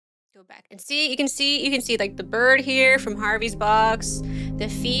Go back and see. You can see like the bird here from Harvey's box, the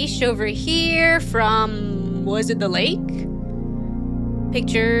fish over here from, was it the lake?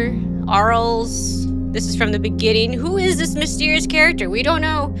 Picture, Arls. This is from the beginning. Who is this mysterious character? We don't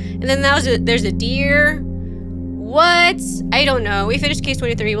know. And then there's a deer. What? I don't know. We finished case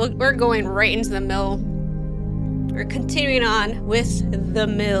 23. We're going right into the mill. We're continuing on with the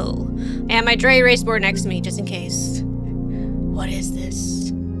mill. And my dry erase board next to me, just in case. What is this?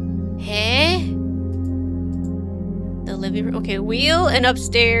 Hey? The living room. Okay, wheel and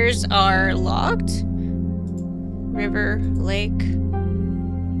upstairs are locked. River, lake.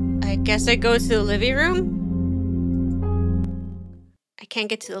 I guess I go to the living room. I can't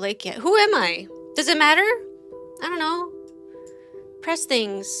get to the lake yet. Who am I? Does it matter? I don't know. Press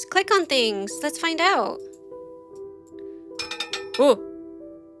things. Click on things. Let's find out. Oh.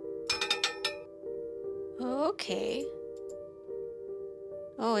 Okay.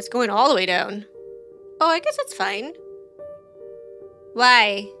 Oh, it's going all the way down. Oh, I guess that's fine.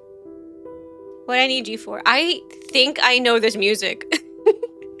 Why? What I need you for? I think I know this music.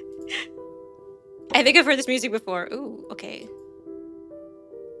 I think I've heard this music before. Ooh, okay.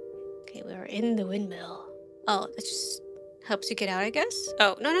 Okay, we're in the windmill. Oh, that just helps you get out, I guess?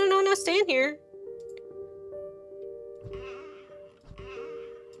 Oh, no, stay in here.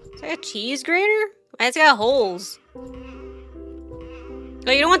 Is that a cheese grater? It's got holes.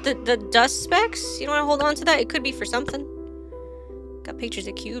 Oh, you don't want the dust specks? You don't want to hold on to that? It could be for something. Got pictures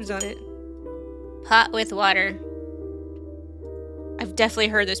of cubes on it. Pot with water. I've definitely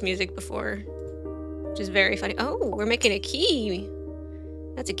heard this music before. Which is very funny. Oh, we're making a key.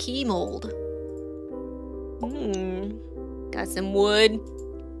 That's a key mold. Got some wood.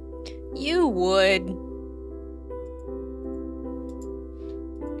 You would.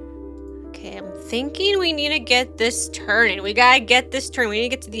 Okay, I'm thinking we need to get this turning. We gotta get this turn. We need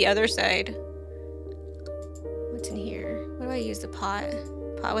to get to the other side. What's in here? What do I use the pot?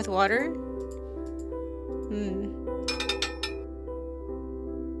 Pot with water?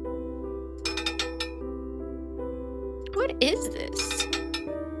 What is this?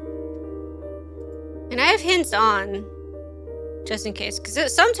 And I have hints on, just in case,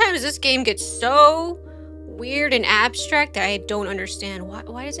 because sometimes this game gets so weird and abstract that I don't understand.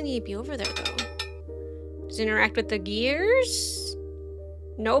 Why doesn't he be over there, though? Does it interact with the gears?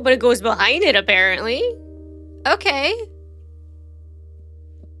 No, but it goes behind it, apparently. Okay.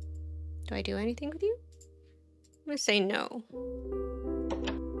 Do I do anything with you? I'm gonna say no.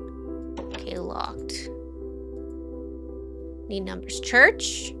 Okay, locked. Need numbers.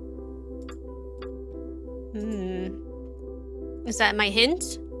 Church? Is that my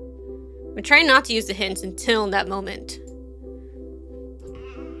hint? I'm trying not to use the hints until that moment.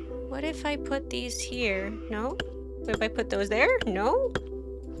 What if I put these here? No? What if I put those there? No?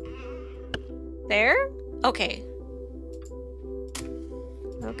 There? Okay.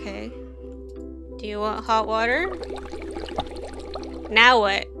 Okay. Do you want hot water? Now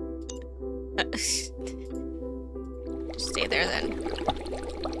what? Just stay there then.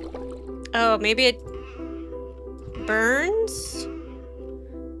 Oh, maybe it burns?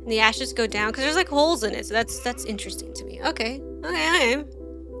 And the ashes go down? Because there's like holes in it, so that's interesting to me. Okay. Okay.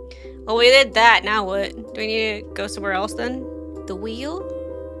 Well, we did that. Now what? Do we need to go somewhere else then? The wheel?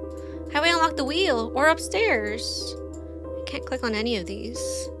 How do we unlock the wheel? Or upstairs? I can't click on any of these.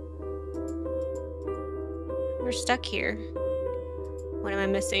 We're stuck here. What am I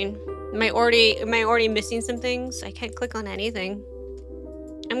missing? Am I already missing some things? I can't click on anything.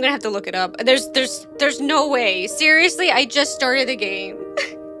 I'm gonna have to look it up. There's no way. Seriously, I just started the game.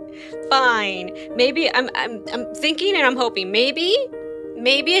 Fine. Maybe I'm thinking and I'm hoping. Maybe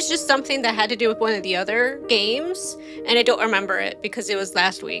it's just something that had to do with one of the other games, and I don't remember it because it was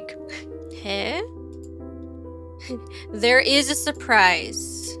last week. Huh? There is a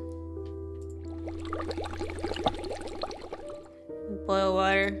surprise. Boil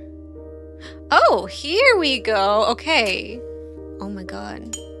water. Oh, here we go. Okay. Oh my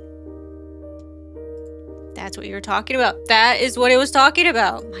god. That's what you were talking about. That is what it was talking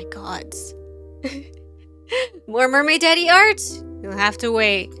about. My gods. More Mermaid Daddy art? You'll have to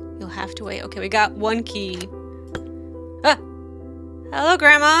wait. You'll have to wait. Okay, we got one key. Ah! Hello,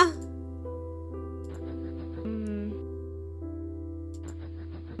 Grandma.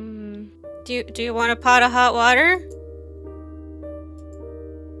 Do you want a pot of hot water?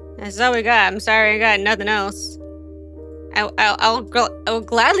 That's all we got. I'm sorry, I got nothing else. I'll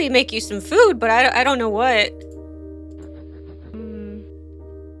gladly make you some food, but I don't know what.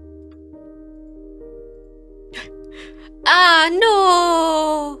 Ah,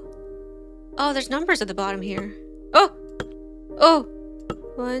 no! Oh, there's numbers at the bottom here. Oh!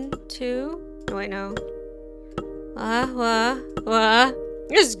 1, 2. Oh, wait, no.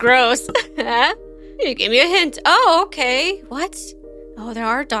 This is gross. You gave me a hint. Oh, okay. What? Oh, there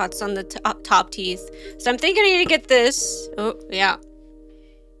are dots on the top teeth. So I'm thinking I need to get this. Oh, yeah.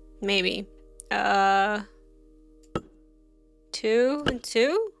 Maybe. 2 and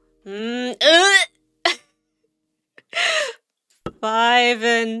 2? 5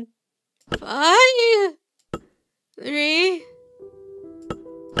 and 5. 3.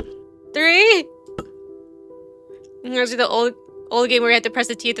 Those are the old game where you have to press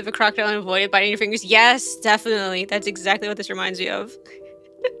the teeth of a crocodile and avoid it biting your fingers. Yes, definitely. That's exactly what this reminds me of.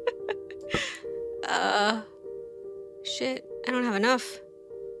 Shit. I don't have enough.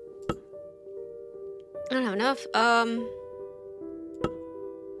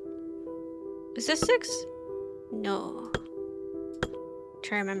 Is this 6? No.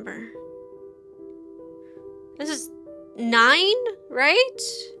 Try to remember. This is 9, right?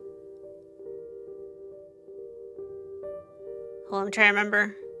 Hold on, I'm trying to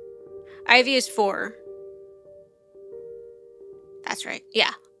remember. IV is 4. That's right.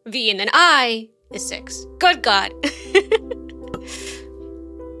 Yeah. V and then I is 6. Good God.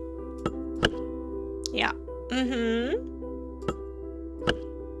 Yeah.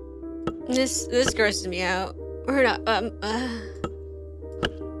 This grosses me out. Or not. 5?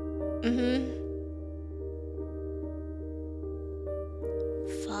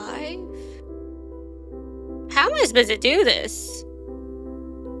 How am I supposed to do this?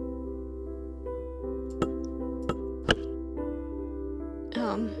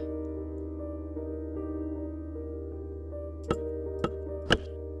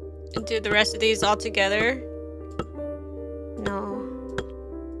 Do the rest of these all together? No.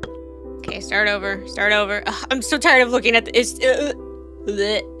 Okay, start over. Ugh, I'm so tired of looking at this. 6.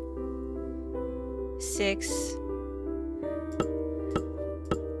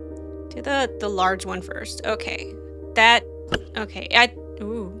 Do the large one first. Okay. That. Okay.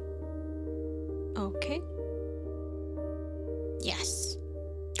 Ooh. Okay. Yes.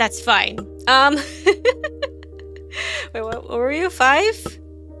 That's fine. Wait, what were you? 5?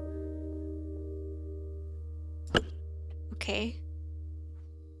 Okay.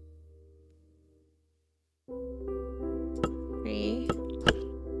 3.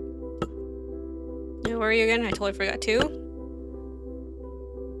 Where were you again? I totally forgot. 2.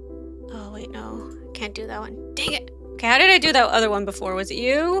 Oh, wait, no. I can't do that one. Dang it. Okay, how did I do that other one before? Was it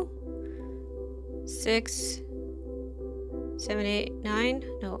you? 6, 7, 8, 9?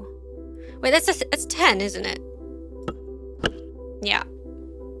 No. Wait, that's 10, isn't it? Yeah.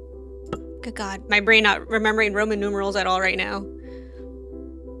 Good God, my brain not remembering Roman numerals at all right now.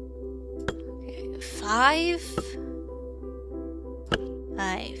 Okay, 5.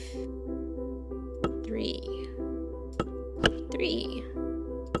 5. 3. 3.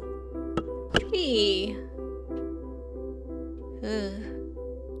 3. Ugh.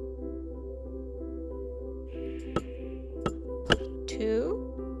 2.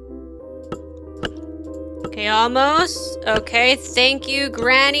 Okay, almost. Okay, thank you,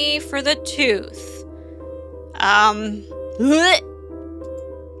 Granny, for the tooth.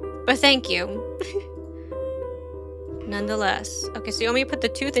 But thank you. Nonetheless. Okay, so you want me to put the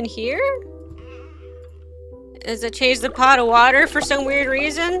tooth in here? Does it change the pot of water for some weird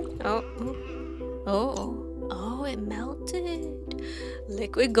reason? Oh, it melted.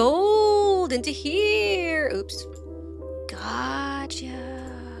 Liquid gold into here. Oops. Gotcha.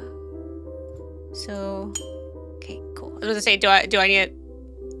 So, okay, cool. I was gonna say, do I need to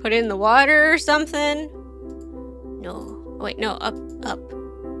put it in the water or something? No. Oh, wait, no, up.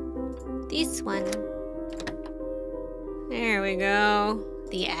 This one. There we go.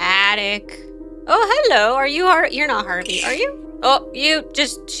 The attic. Oh, hello. Are you you're not Harvey, are you? Oh, you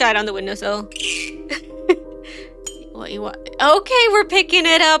just shot on the windowsill. What you want? Okay, we're picking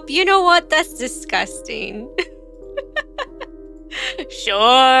it up. You know what? That's disgusting.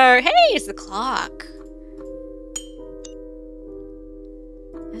 Sure. Hey, it's the clock.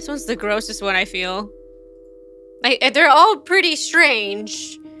 This one's the grossest one, I feel. Like, they're all pretty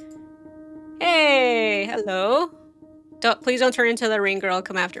strange. Hey, hello. Please don't turn into the ring girl.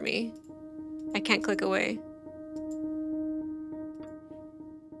 Come after me. I can't click away.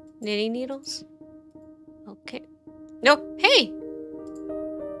 Knitting needles? Okay. No, hey!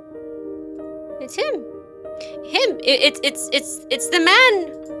 It's him. It's the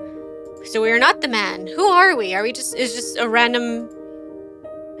man. So we are not the man. Who are we? Are we is just a random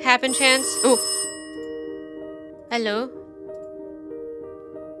happen chance? Oh. Hello.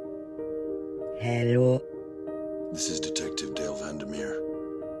 Hello. This is Detective Dale Vandermeer.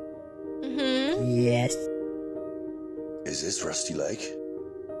 Yes. Is this Rusty Lake?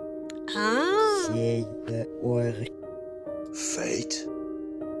 Ah. Say the word. Fate?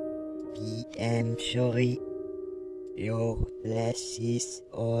 I'm sorry. Your place is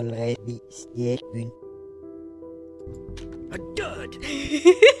already taken. A dud.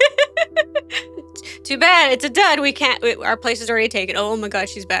 Too bad. It's a dud. We can't. Our place is already taken. Oh my god,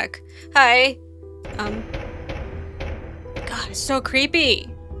 she's back. Hi. God, it's so creepy.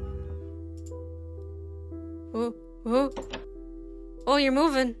 Oh, oh. Oh, you're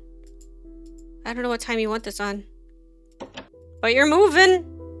moving. I don't know what time you want this on. But you're moving.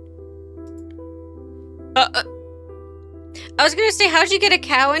 I was gonna say, how'd you get a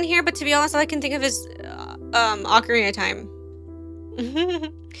cow in here? But to be honest, all I can think of is Ocarina of Time.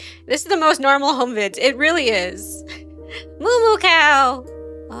 This is the most normal home vids. It really is. Moo moo cow.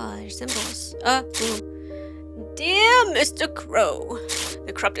 Oh, there's symbols. Dear Mr. Crow,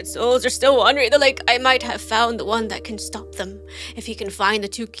 the corrupted souls are still wandering the lake. I might have found the one that can stop them. If you can find the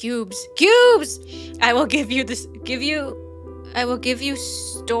 2 cubes. Cubes! I will give you this. I will give you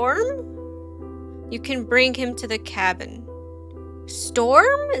Storm? You can bring him to the cabin.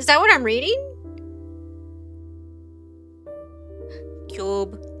 Storm? Is that what I'm reading?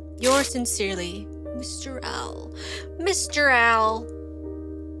 Cube. Yours sincerely, Mr. Owl. Mr. Owl.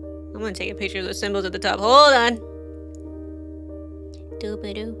 I'm gonna take a picture of the symbols at the top. Hold on.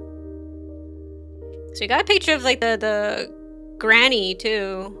 Doobadoo. So we got a picture of like the granny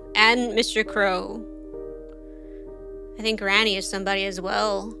too, and Mr. Crow. I think Granny is somebody as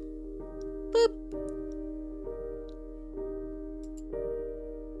well. Boop.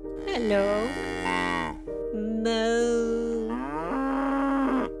 Hello. Moo.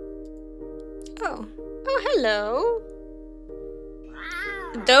 Oh. Oh, hello.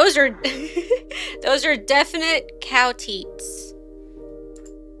 Those are those are definite cow teats.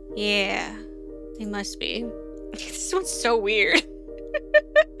 Yeah. They must be. This one's so weird.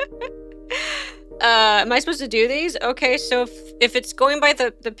 Am I supposed to do these? Okay, so if it's going by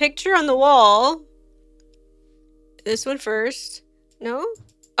the picture on the wall, this one first. No?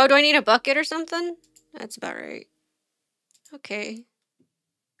 Oh, do I need a bucket or something? That's about right. Okay.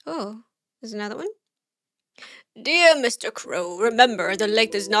 Oh, there's another one. Dear Mr. Crow, remember, the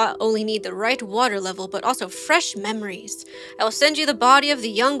lake does not only need the right water level, but also fresh memories. I will send you the body of the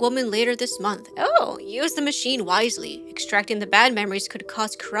young woman later this month. Oh, use the machine wisely. Extracting the bad memories could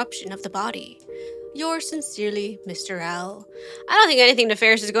cause corruption of the body. Yours sincerely, Mr. Owl. I don't think anything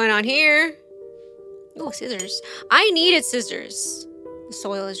nefarious is going on here. Oh, scissors. I needed scissors. The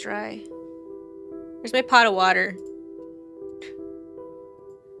soil is dry. Where's my pot of water?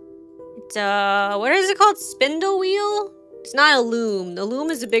 It's, what is it called? Spindle wheel? It's not a loom. The loom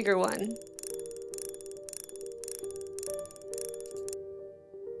is a bigger one.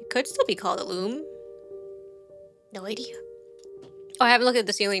 It could still be called a loom. No idea. Oh, I haven't looked at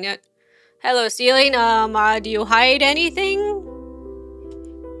the ceiling yet. Hello, ceiling. Do you hide anything?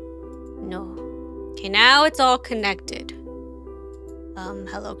 No. Okay, now it's all connected.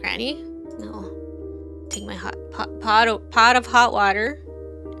 Hello, Granny. No. Take my hot pot of hot water.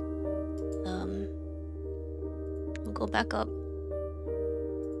 We'll go back up.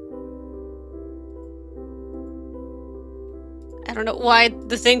 I don't know why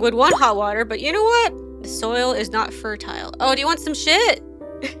the thing would want hot water, but you know what? The soil is not fertile. Oh, do you want some shit?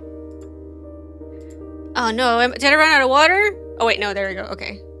 Oh no, did I run out of water? Oh wait, no, there we go,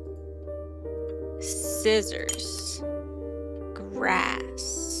 okay. Scissors.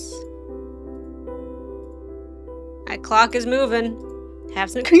 Grass. My clock is moving. Have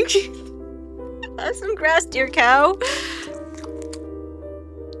some have some grass, dear cow.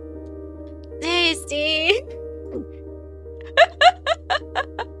 Tasty.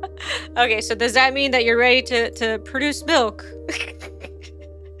 Okay, so does that mean that you're ready to produce milk?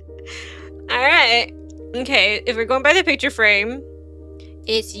 Alright. Okay, if we're going by the picture frame,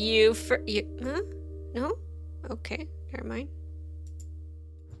 it's you for you. Huh? No? Okay, never mind.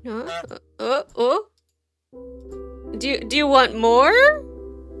 No. Do you want more?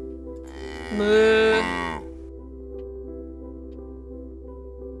 Moo.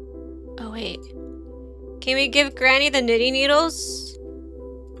 Oh wait. Can we give Granny the knitting needles?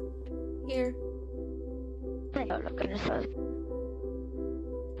 Here.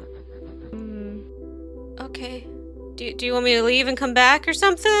 Okay. Do you want me to leave and come back or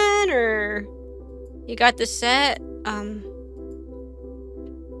something? Or you got the set?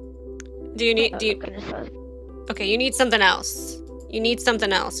 Do you Okay, you need something else. You need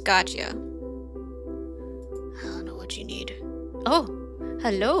something else. Gotcha. I don't know what you need. Oh,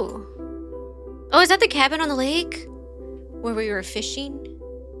 hello. Oh, is that the cabin on the lake? Where we were fishing?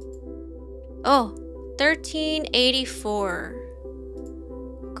 Oh, 1384.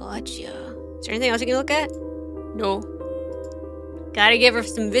 Gotcha. Is there anything else you can look at? No. Gotta give her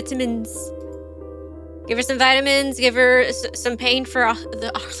some vitamins. Give her some vitamins. Give her some pain for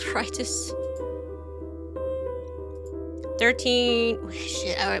the arthritis. 13.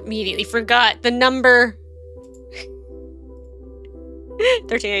 Shit, I immediately forgot the number.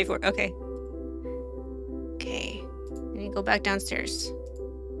 1384. Okay. Okay. I need to go back downstairs.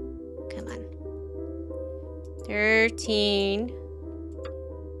 Come on. 13.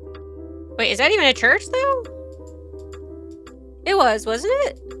 Wait, is that even a church, though? It was, wasn't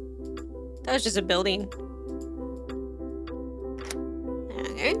it? That was just a building.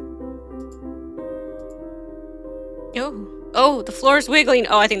 Okay. Oh, the floor is wiggling.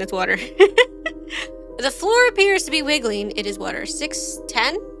 Oh, I think that's water. The floor appears to be wiggling. It is water.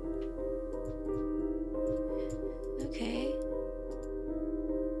 610? Okay.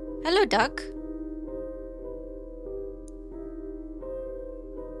 Hello, duck.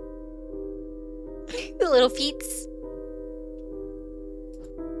 The little feets.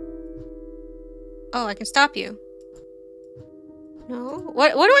 Oh, I can stop you. No?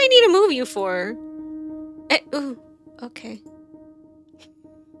 What do I need to move you for? Ooh, okay.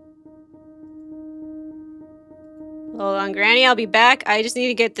 Hold on, Granny, I'll be back. I just need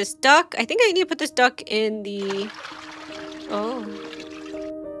to get this duck. I think I need to put this duck in the... Oh.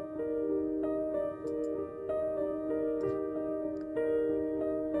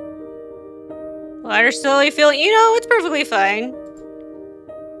 Water slowly filling. You know, it's perfectly fine.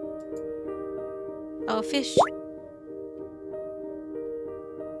 Oh, fish.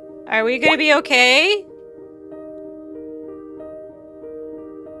 Are we gonna be okay?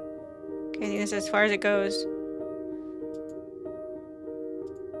 Okay, I think that's as far as it goes.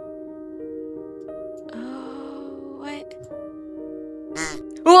 Oh, what?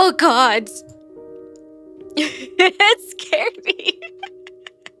 Oh, God! It scared me.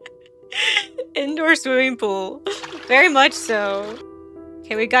 Indoor swimming pool. Very much so.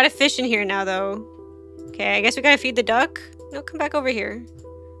 Okay, we got a fish in here now, though. Okay, I guess we gotta feed the duck. No, come back over here.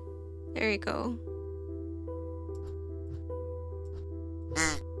 There you go.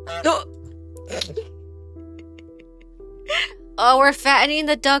 Oh! Oh, we're fattening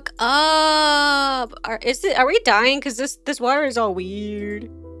the duck up. Are we dying? Because this water is all weird.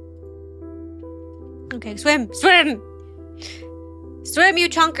 Okay, swim! Swim! Swim, you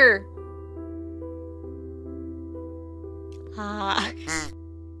chunker! Ah.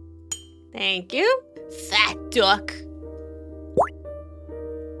 Thank you. Fat duck.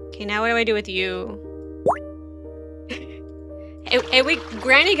 Okay, now what do I do with you? Hey,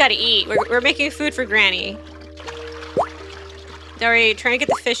 Granny gotta eat. We're making food for Granny. Are we trying to get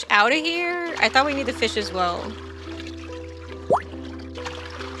the fish out of here? I thought we need the fish as well.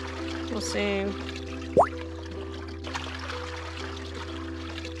 We'll see.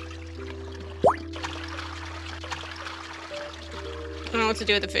 I don't know what to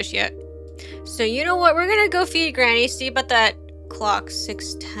do with the fish yet. So you know what? We're gonna go feed Granny. See about that clock.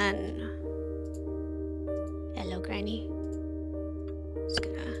 6:10. Hello, Granny. Just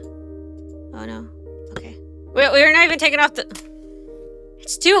gonna... Oh no. Okay. We're not even taking off the...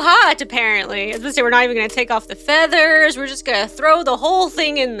 It's too hot, apparently. I was gonna say we're not even gonna take off the feathers. We're just gonna throw the whole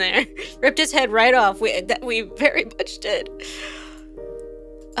thing in there. Ripped his head right off. We very much did.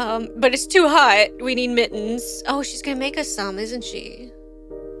 But it's too hot. We need mittens. Oh, she's gonna make us some, isn't she?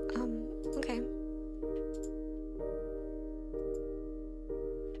 Okay.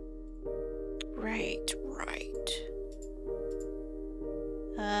 Right.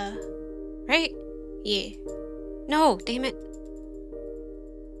 Right? Yeah. No, damn it.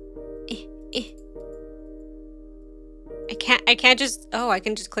 I can't just... Oh, I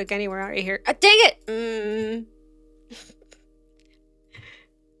can just click anywhere out of here. Dang it!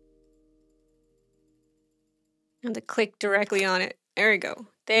 I have to click directly on it. There we go.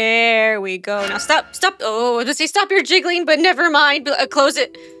 There we go. Now stop. Oh, I was gonna say stop your jiggling, but never mind. Close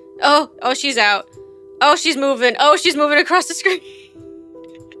it. Oh, she's out. Oh, she's moving. Oh, she's moving across the screen.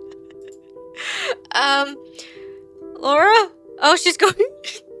 Laura? Oh, she's going...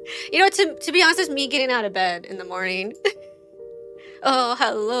 You know, to be honest, it's me getting out of bed in the morning. Oh,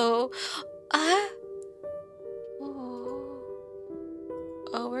 hello.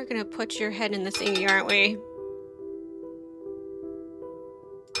 Oh, we're gonna put your head in the thingy, aren't we?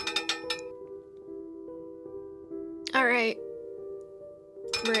 Alright.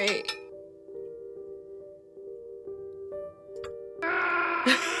 Right.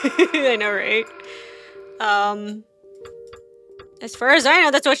 I know, right? As far as I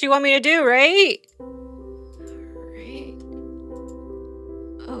know, that's what you want me to do, right? Right.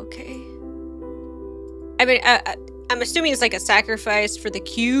 Okay. I mean, I'm assuming it's like a sacrifice for the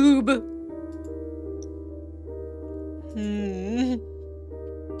cube.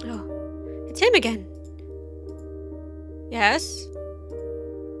 Oh, it's him again. Yes.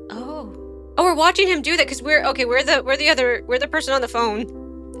 Oh, we're watching him do that because we're the person on the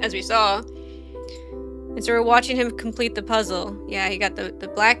phone, as we saw, and so we're watching him complete the puzzle. Yeah, he got the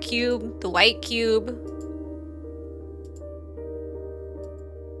black cube, the white cube.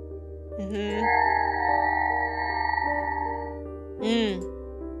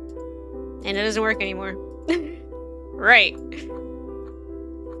 And it doesn't work anymore. Right.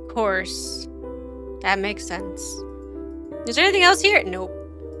 Of course. That makes sense. Is there anything else here? Nope.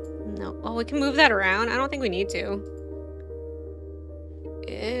 No. Oh, we can move that around. I don't think we need to.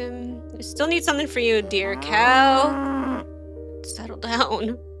 I still need something for you, dear cow. Settle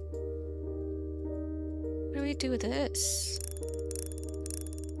down. What do we do with this?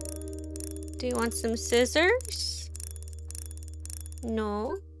 Do you want some scissors? No.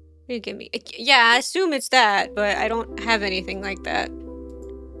 What do you give me? Yeah, I assume it's that, but I don't have anything like that.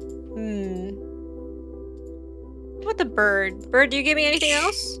 What about the bird? Bird, do you give me anything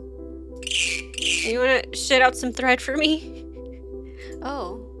else? You wanna shit out some thread for me?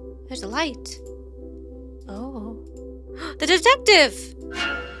 Oh, there's a light. Oh. The detective!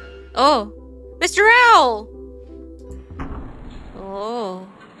 Oh. Mr. Owl! Oh.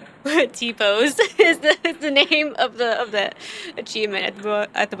 T-pose is the name of the achievement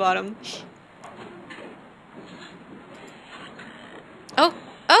at the bottom. Oh,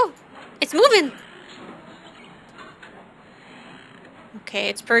 it's moving. Okay,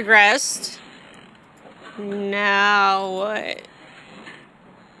 it's progressed. Now what?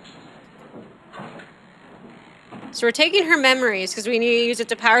 So we're taking her memories because we need to use it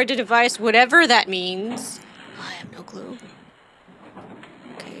to power the device, whatever that means. I have no clue.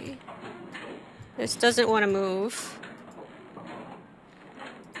 Okay. This doesn't want to move.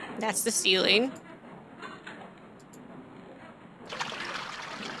 That's the ceiling.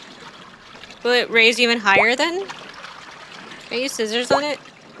 Will it raise even higher then? Can I use scissors on it?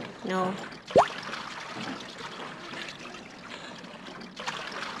 No.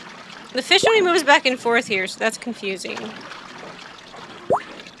 The fish only moves back and forth here, so that's confusing.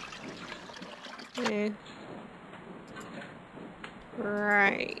 Okay.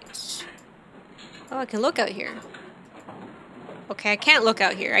 Right. Oh, I can look out here. Okay, I can't look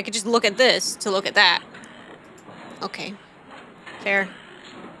out here. I could just look at this to look at that. Okay. Fair.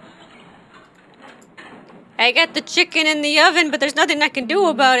 I got the chicken in the oven, but there's nothing I can do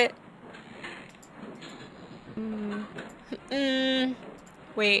about it.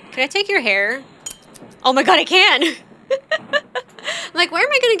 Wait, can I take your hair? Oh my god, I can! I'm like, where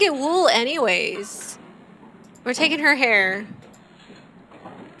am I gonna get wool anyways? We're taking her hair.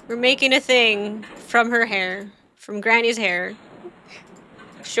 We're making a thing from her hair. From Granny's hair.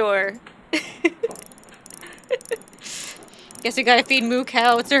 Sure. Guess we gotta feed moo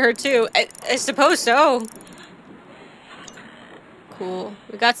cow to her too. I suppose so. Cool.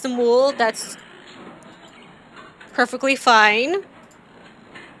 We got some wool. That's perfectly fine.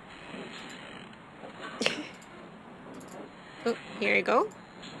 Oh, here you go.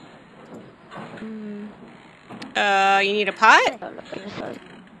 You need a pot?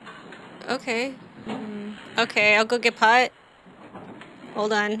 Okay. Okay, I'll go get pot.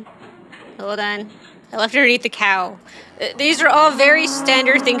 Hold on. Hold on. I left it underneath the cow. These are all very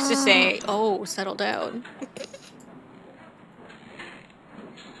standard things to say. Oh, settle down.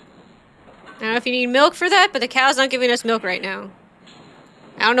 I don't know if you need milk for that, but the cow's not giving us milk right now.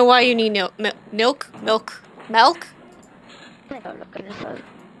 I don't know why you need milk?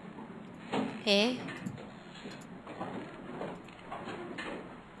 Hey?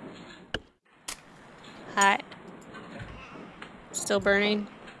 Hot. Still burning.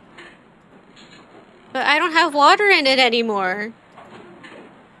 But I don't have water in it anymore.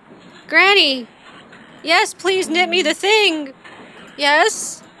 Granny! Yes, please knit me the thing!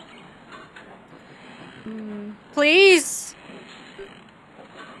 Yes? Please?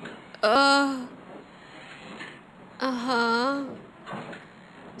 Uh-huh.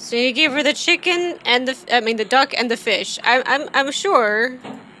 So you gave her the chicken and the duck and the fish. I'm sure.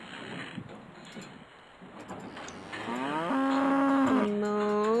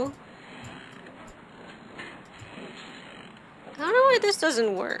 No. I don't know why this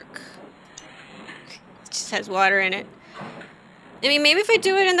doesn't work. It just has water in it. I mean, maybe if I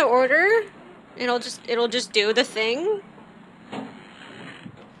do it in the order, it'll just do the thing.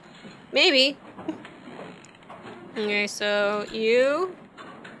 Maybe. Okay, so you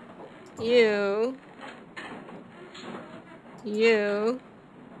again.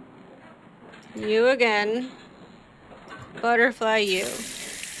 Butterfly you.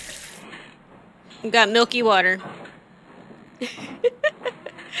 You got milky water.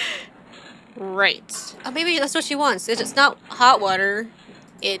 Right. Oh, maybe that's what she wants. It's not hot water.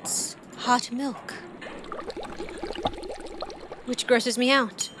 It's hot milk. Which grosses me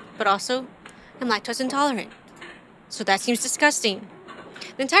out. But also, I'm lactose intolerant. So that seems disgusting.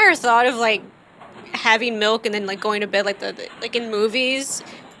 The entire thought of, like, having milk and then, like, going to bed like in movies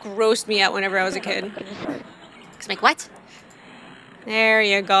grossed me out whenever I was a kid. Cause I'm like, what? There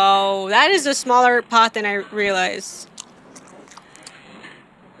you go. That is a smaller pot than I realized.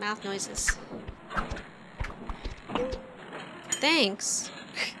 Mouth noises. Thanks.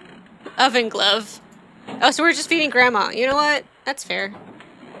 Oven glove. Oh, so we're just feeding Grandma. You know what? That's fair.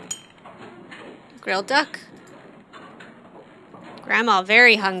 Grilled duck. Grandma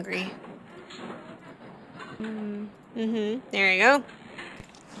very hungry. There you go.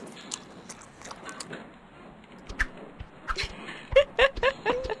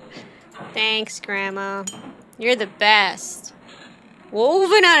 Thanks, Grandma. You're the best.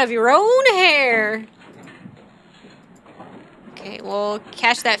 Woven out of your own hair. Okay, we'll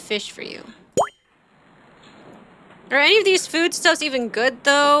catch that fish for you. Are any of these foodstuffs even good,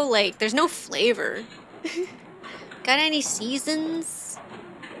 though? Like, there's no flavor. Got any seasons?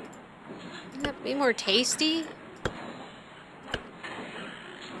 Wouldn't that be more tasty?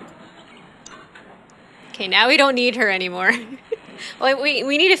 Okay, now we don't need her anymore. Well, we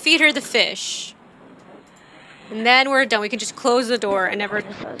need to feed her the fish. And then we're done. We can just close the door and never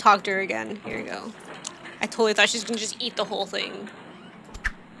talk to her again. Here you go. I totally thought she was going to just eat the whole thing.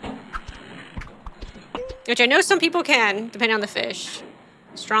 Which I know some people can, depending on the fish.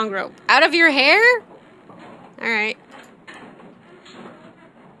 Strong rope. Out of your hair? Alright.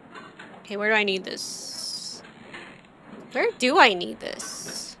 Okay, where do I need this? Where do I need this?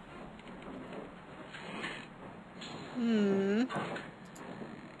 I'm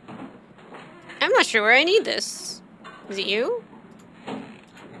not sure where I need this. Is it you?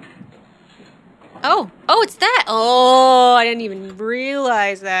 Oh, it's that. Oh, I didn't even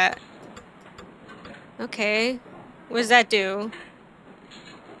realize that. Okay. What does that do?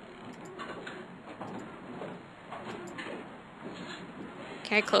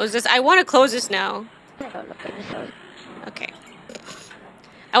 Can I close this? I want to close this now. Okay.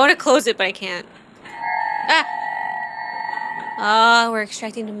 I want to close it, but I can't. Ah! Oh, we're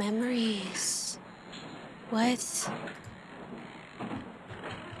extracting the memories. What?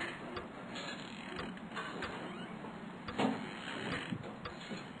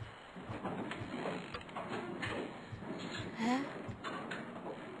 Huh?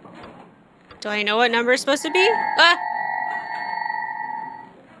 Do I know what number it's supposed to be? Ah!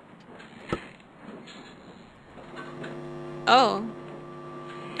 Oh.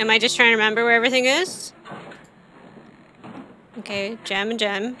 Am I just trying to remember where everything is? Okay, gem and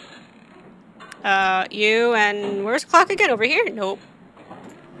gem. You and... Where's the clock again? Over here? Nope.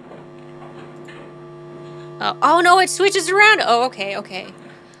 Oh no, it switches around! Oh, okay.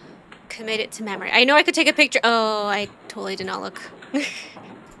 Commit it to memory. I know I could take a picture. Oh, I totally did not look.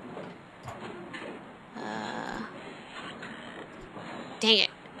 Dang it.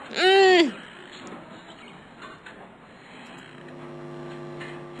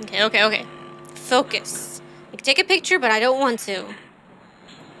 Okay. Focus. I can take a picture, but I don't want to.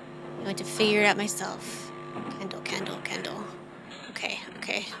 I'm going to figure it out myself. Candle. Okay.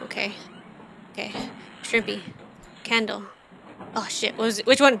 Shrimpy. Candle. Oh shit, what was it?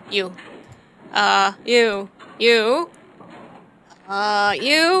 Which one? You. You.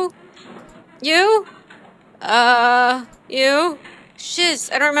 You. Shiz,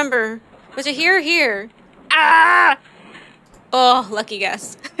 I don't remember. Was it here or here? Ah! Oh, lucky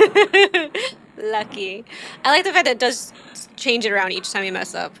guess. Lucky. I like the fact that it does change it around each time you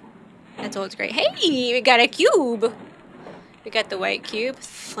mess up. That's always great. Hey, we got a cube. We got the white cube.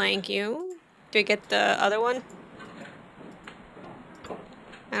 Thank you. Do we get the other one?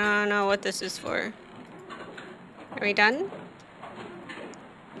 I don't know what this is for. Are we done?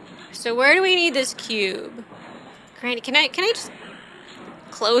 So where do we need this cube? Granny, can I just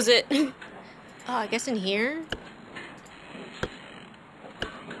close it? Oh, I guess in here?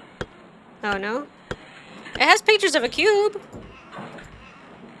 Oh, no? It has pictures of a cube.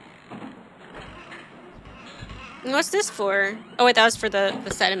 And what's this for? Oh, wait, that was for the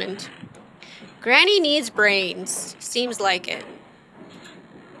sediment. Granny needs brains. Seems like it.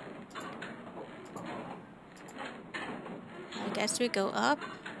 I guess we go up.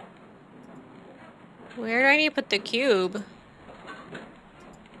 Where do I need to put the cube?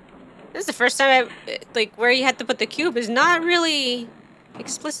 This is the first time I've... Like, where you had to put the cube is not really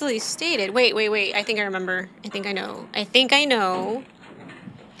Explicitly stated. Wait. I think I remember. I think I know.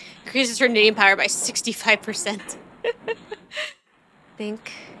 Increases her knitting power by 65%.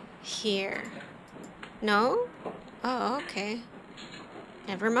 Think here. No? Oh, okay.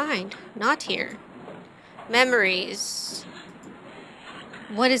 Never mind. Not here. Memories.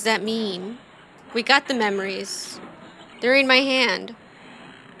 What does that mean? We got the memories. They're in my hand.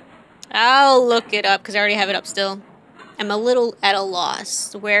 I'll look it up because I already have it up still. I'm a little at a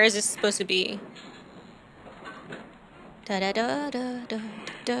loss. Where is this supposed to be? Da da da da da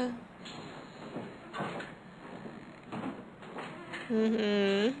da.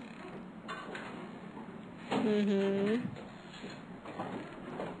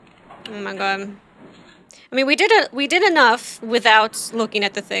 Oh my god. I mean, we did enough without looking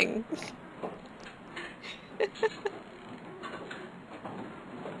at the thing.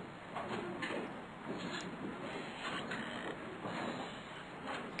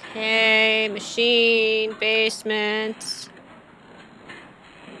 Okay, machine, basement.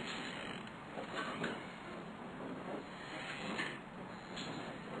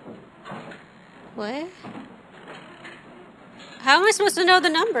 What? How am I supposed to know the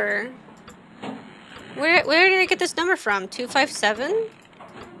number? Where did I get this number from? 257?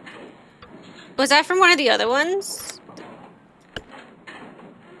 Was that from one of the other ones?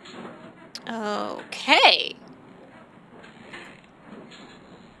 Okay.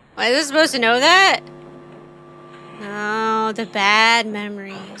 Was I supposed to know that? Oh, the bad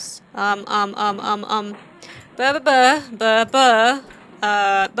memories. Dang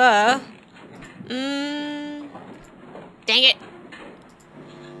it.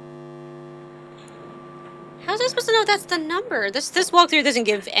 How was I supposed to know that's the number? This walkthrough doesn't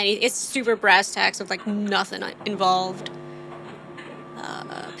give any. It's super brass tacks with like nothing involved.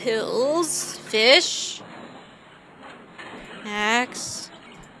 Pills, fish, axe.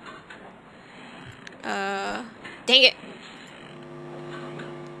 Dang it.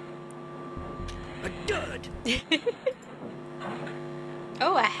 A dud.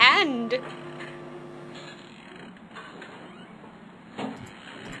 Oh, a hand.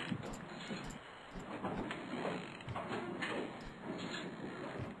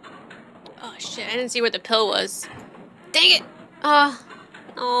 Oh shit, I didn't see where the pill was. Dang it! Oh.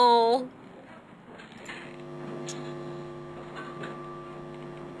 Oh.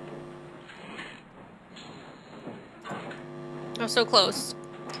 Oh, so close.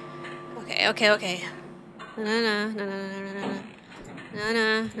 Okay. No.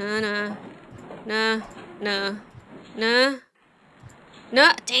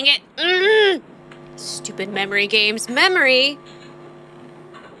 Dang it. Stupid memory games. Memory?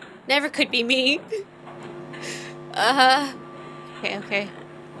 Never could be me. Okay.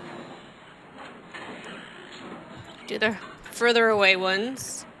 Do the further away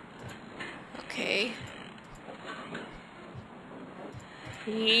ones. Okay.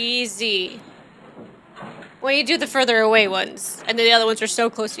 Easy. Well, you do the further away ones, and then the other ones are so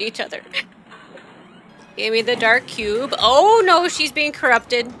close to each other. Give me the dark cube. Oh no, she's being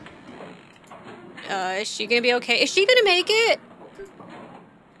corrupted. Is she gonna be okay? Is she gonna make it?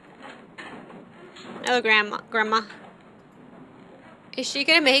 Hello, Grandma. Is she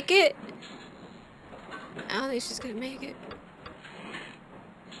gonna make it? I don't think she's gonna make it.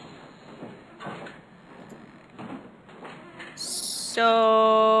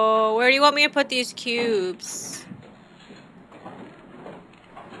 So, where do you want me to put these cubes?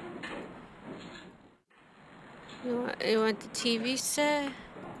 You want the TV set?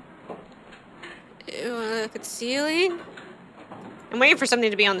 You want to look at the ceiling? I'm waiting for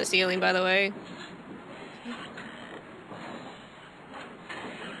something to be on the ceiling, by the way.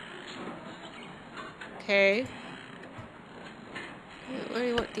 Okay. Where do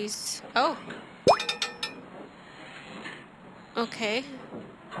you want these? Oh. Okay.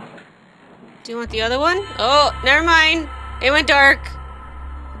 Do you want the other one? Oh, never mind. It went dark.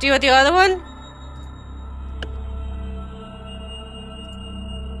 Do you want the other one?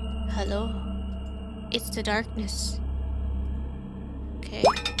 Hello? It's the darkness. Okay.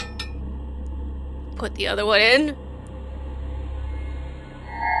 Put the other one in.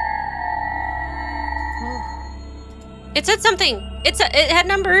 Oh. It said something. It had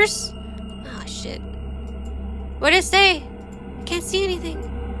numbers. Oh, shit. What did it say? Can't see anything.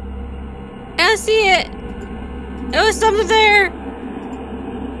 I don't see it. There was something there.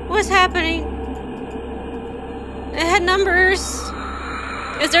 What's happening? It had numbers.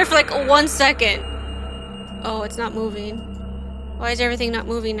 It was there for like 1 second. Oh, it's not moving. Why is everything not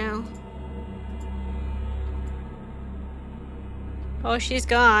moving now? Oh, she's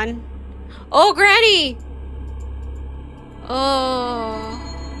gone. Oh, Granny! Oh.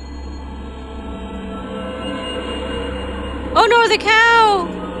 Oh no, the cow!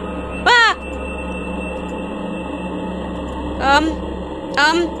 Ah!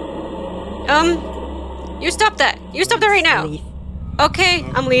 You stop that. You stop that right now. Okay,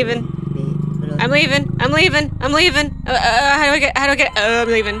 I'm leaving. I'm leaving. I'm leaving. I'm leaving. How do I get, I'm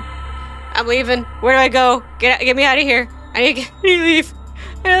leaving. I'm leaving. Where do I go? Get me out of here. I need to leave.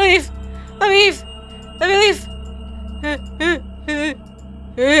 I need to leave. Let me leave. Let me leave.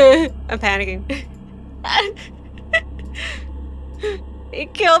 I'm panicking. He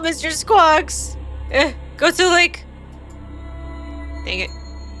killed Mr. Squawks. Go to the lake. Dang it.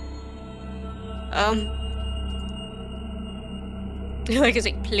 Like it's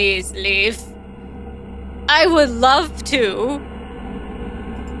like, please leave. I would love to.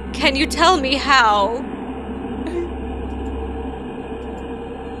 Can you tell me how?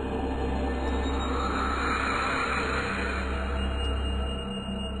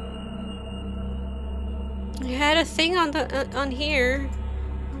 I had a thing on the on here.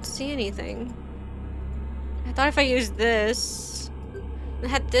 I don't see anything. I thought if I used this, I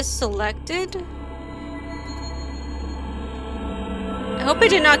had this selected. I hope it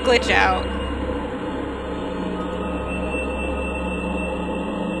did not glitch out.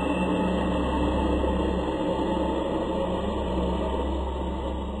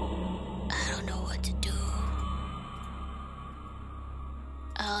 I don't know what to do.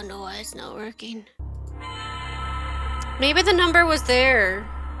 I don't know why it's not working. Maybe the number was there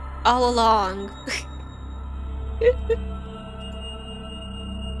all along.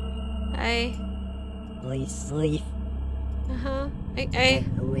 Please leave. Uh-huh. I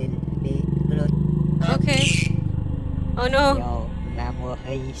will be blood. Okay. Oh no. Your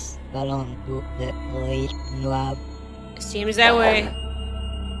memories belong to the lake noir. Seems that way.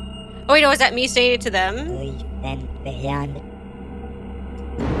 Oh wait, no, is that me saying it to them? Leave them behind.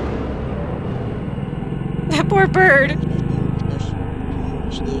 That poor bird.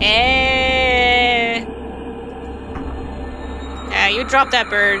 Yeah, you dropped that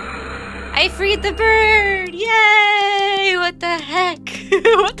bird. I freed the bird! Yay! What the heck?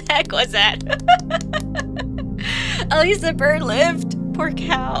 What the heck was that? At least the bird lived. Poor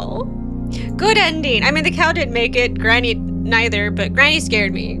cow. Good ending. I mean, the cow didn't make it. Granny neither, but Granny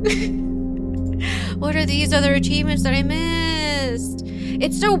scared me. What are these other achievements that I missed?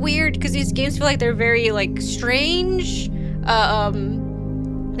 It's so weird because these games feel like they're very, like, strange.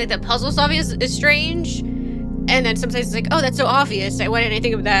 Like the puzzle solving is strange. And then sometimes it's like, oh, that's so obvious. Why didn't I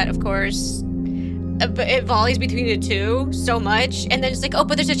think of that, of course? But it volleys between the two so much. And then it's like, oh,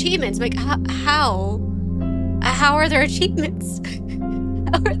 but there's achievements. I'm like, how? How are there achievements?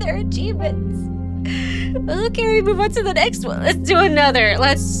 How are there achievements? Okay, we move on to the next one. Let's do another.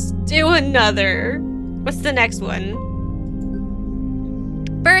 Let's do another. What's the next one?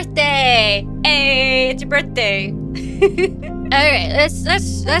 Birthday! Hey, it's your birthday. Alright,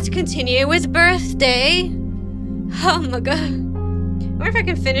 let's continue with birthday. Oh my god. I wonder if I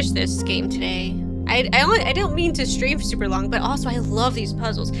can finish this game today. I don't mean to stream super long, but also I love these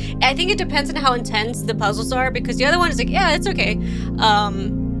puzzles. I think it depends on how intense the puzzles are, because the other one is like, yeah, it's okay.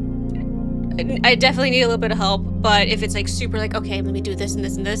 I definitely need a little bit of help, but if it's like super like, okay, let me do this and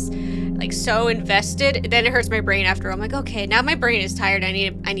this and this, like so invested, then it hurts my brain after. I'm like, okay, now my brain is tired. I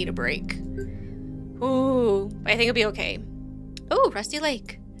need a break. Ooh, I think it'll be okay. Ooh, Rusty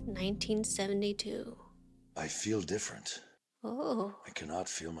Lake, 1972. I feel different. Oh. I cannot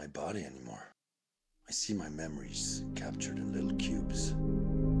feel my body anymore. I see my memories captured in little cubes.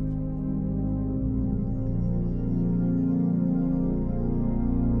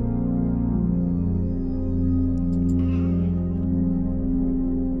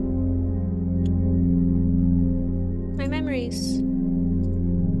 My memories.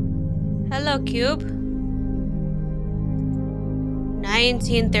 Hello, cube.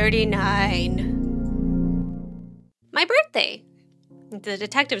 1939. My birthday. The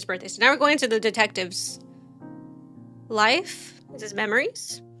detective's birthday. So now we're going to the detective's life. This is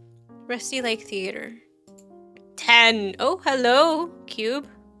memories. Rusty Lake Theater. 10. Oh, hello, cube.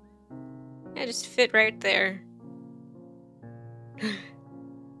 I just fit right there.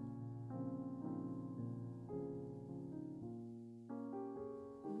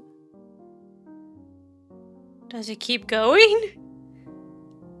 Does it keep going?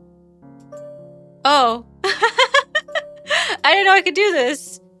 Oh. I didn't know I could do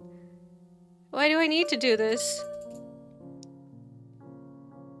this. Why do I need to do this?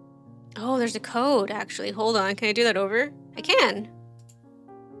 Oh, there's a code, actually. Hold on. Can I do that over? I can.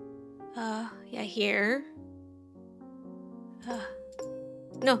 Yeah, here.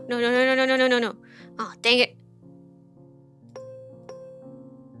 No. Oh, dang it.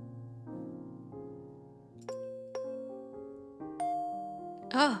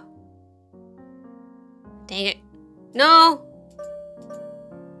 Oh. Dang it. No!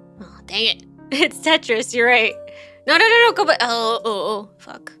 Oh, dang it. It's Tetris, you're right. No, go back. Oh,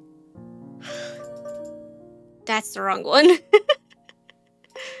 fuck. That's the wrong one.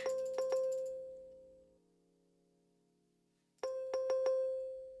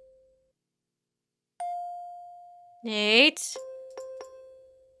 Nate.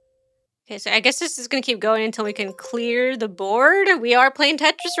 Okay, so I guess this is gonna keep going until we can clear the board. We are playing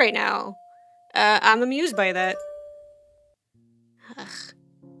Tetris right now. I'm amused by that. Ugh.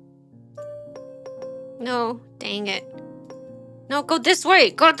 No, dang it. No, go this way!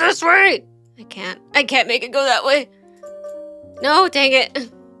 Go this way! I can't make it go that way. No, dang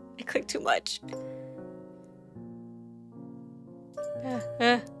it. I clicked too much.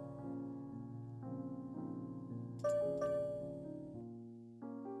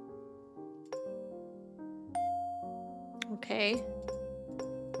 Okay.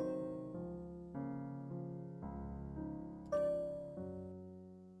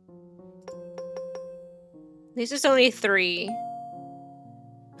 This is only 3.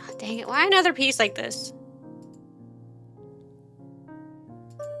 Oh, dang it. Why another piece like this?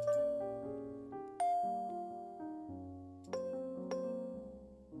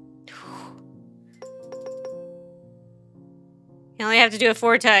 You only have to do it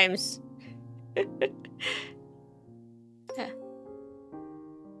 4 times.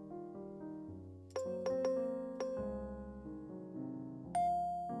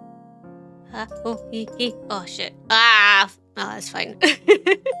 Oh, shit. Ah! Oh, that's fine.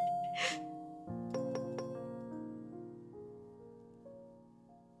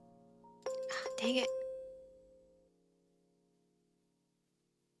 Dang it.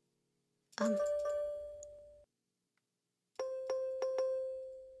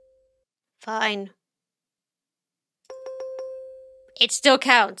 Fine. It still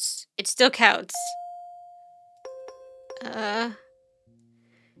counts. It still counts.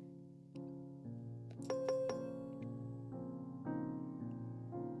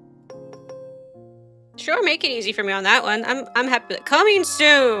 Sure, make it easy for me on that one. I'm happy. Coming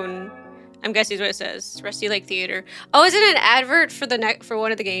soon. I'm guessing is what it says. Rusty Lake Theater. Oh, is it an advert for for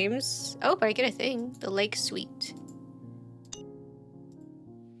one of the games? Oh, but I get a thing. The Lake Suite.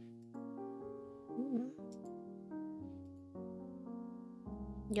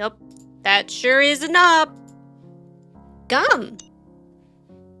 Yup. That sure is an up. Gum.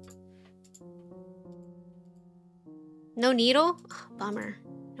 No needle? Oh, bummer.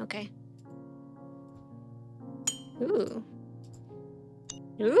 Okay. Ooh.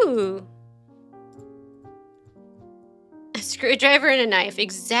 Ooh. A screwdriver and a knife.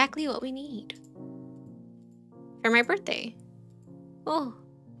 Exactly what we need. For my birthday. Oh.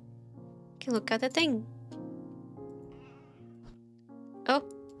 Can look at the thing. Oh.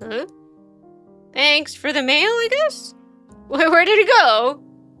 Huh? Thanks for the mail, I guess? Where did it go?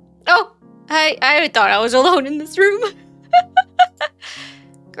 Oh. I thought I was alone in this room.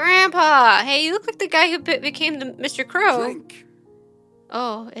 Grandpa! Hey, you look like the guy who became the Mr. Crow. Drink.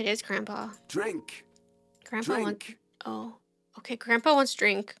 Oh, it is Grandpa. Drink. Grandpa Drink. wants... Oh. Okay, Grandpa wants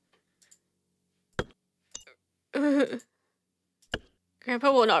drink. Grandpa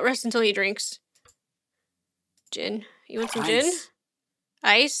will not rest until he drinks. Gin. You want some gin? Ice.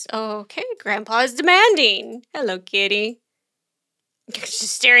 Ice? Oh, okay, Grandpa is demanding. Hello, kitty. Just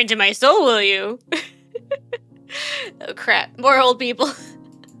stare into my soul, will you? Oh, crap. More old people.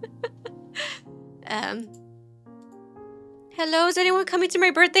 Hello, is anyone coming to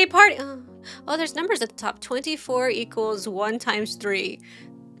my birthday party? Oh, there's numbers at the top. 24 equals 1 times 3.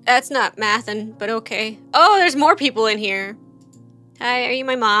 That's not mathin', but okay. Oh, there's more people in here. Hi, are you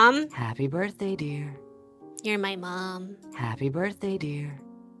my mom? Happy birthday, dear. You're my mom. Happy birthday, dear.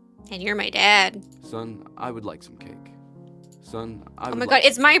 And you're my dad. Son, I would like some cake. Son, I would Oh my like god,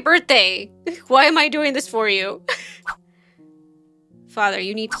 it's my birthday! Why am I doing this for you? Father,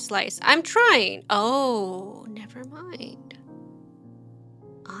 you need to slice. I'm trying. Oh, never mind.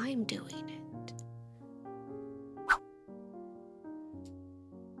 I'm doing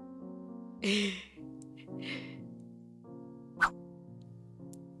it.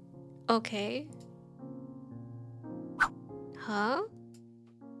 Okay. Huh?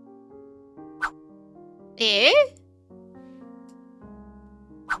 Eh?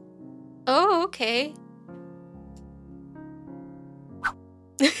 Oh, okay.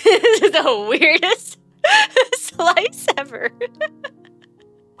 This is the weirdest slice ever.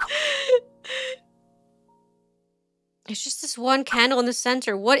 It's just this one candle in the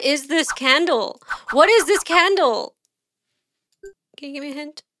center. What is this candle? What is this candle? Can you give me a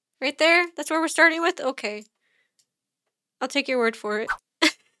hint? Right there? That's where we're starting with? Okay. I'll take your word for it.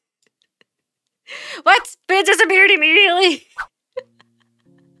 What? But it disappeared immediately.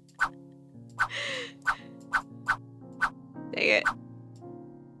 Dang it.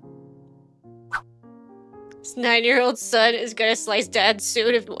 His 9-year-old son is gonna slice dad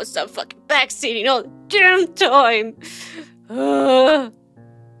soon if he wants to stop fucking backseating all the damn time.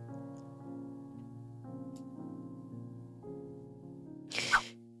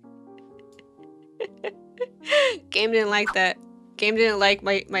 Game didn't like that. Game didn't like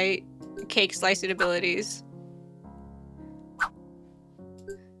my cake slicing abilities.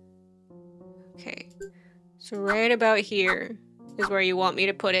 Okay. So right about here is where you want me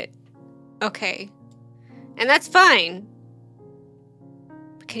to put it. Okay. And that's fine.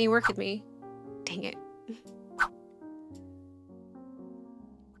 But can you work with me? Dang it.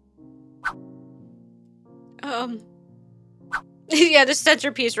 Yeah, the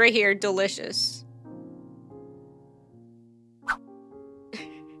centerpiece right here, delicious.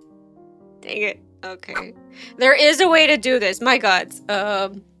 Dang it. Okay. There is a way to do this. My god. You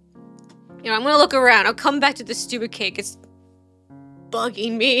know, I'm gonna look around. I'll come back to the stupid cake. It's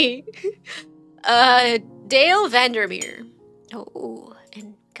bugging me. Dale Vandermeer. Oh,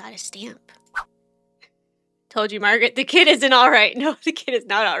 and got a stamp. Told you, Margaret, the kid isn't alright. No, the kid is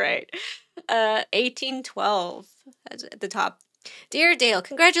not alright. 1812. That's at the top. Dear Dale,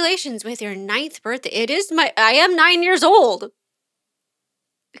 congratulations with your 9th birthday. I am 9 years old.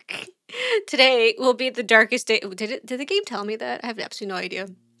 Today will be the darkest day. Did the game tell me that? I have absolutely no idea.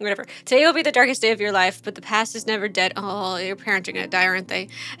 Whatever. Today will be the darkest day of your life, but the past is never dead. Oh, your parents are gonna die, aren't they?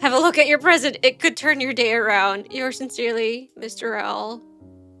 Have a look at your present. It could turn your day around. Yours sincerely, Mr. Owl.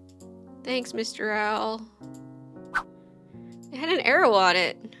 Thanks, Mr. Owl. It had an arrow on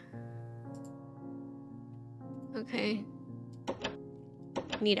it. Okay.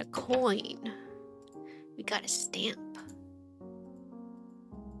 Need a coin. We got a stamp.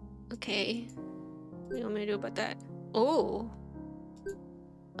 Okay. What do you want me to do about that? Oh.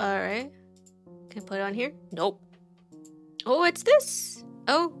 Alright. Can I put it on here? Nope. Oh, it's this?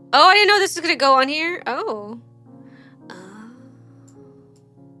 Oh. Oh, I didn't know this was gonna go on here. Oh.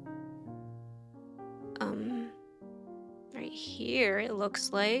 Right here, it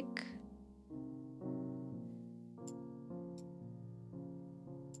looks like.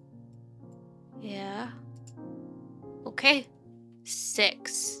 Yeah. Okay.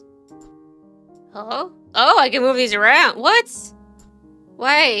 6. Hello? Oh, I can move these around. What?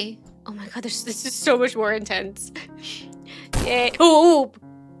 Why? Oh my god, this is so much more intense. Yay. Oh!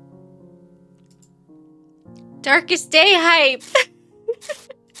 Darkest day hype!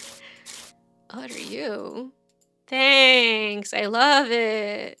 What are you? Thanks, I love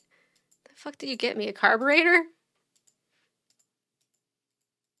it. The fuck did you get me? A carburetor?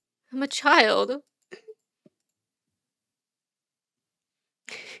 I'm a child.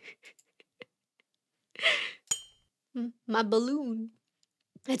 My balloon.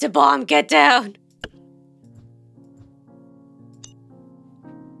 It's a bomb, get down!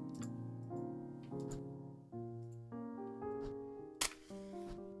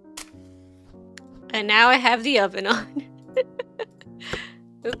 And now I have the oven on.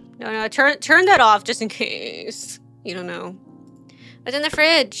 Oop, no, turn that off just in case. You don't know. What's in the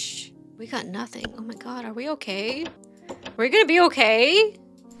fridge? We got nothing. Oh my god, are we okay? Are we gonna be okay?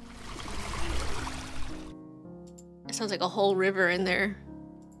 It sounds like a whole river in there.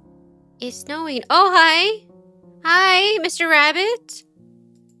 It's snowing. Oh, hi. Hi, Mr. Rabbit.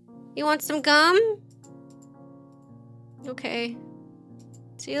 You want some gum? Okay.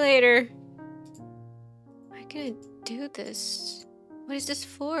 See you later. Am I gonna do this? What is this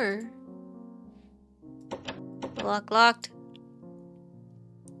for? Locked.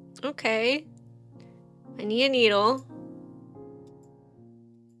 Okay. I need a needle.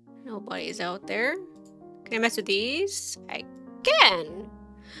 Nobody's out there. Can I mess with these? I can.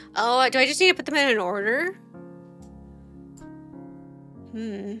 Oh, do I just need to put them in an order?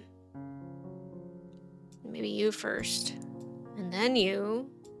 Maybe you first. And then you.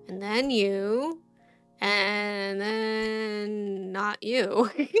 And then you. And then not you.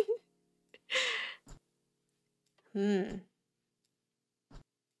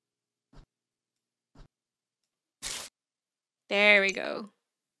 There we go.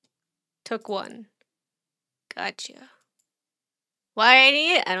 Took one. Gotcha. Why I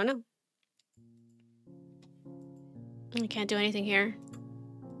need it? I don't know. I can't do anything here.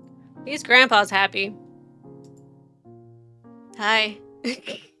 At least Grandpa's happy. Hi.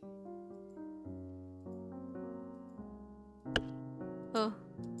 Oh.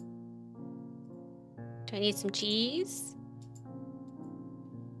 Do I need some cheese?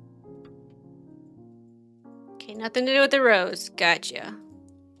 Okay, nothing to do with the rose. Gotcha.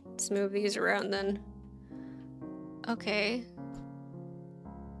 Let's move these around then. Okay.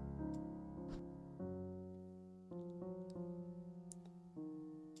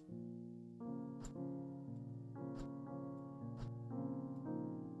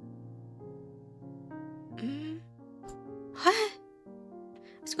 What? I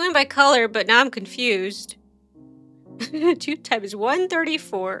was going by color, but now I'm confused. 2 times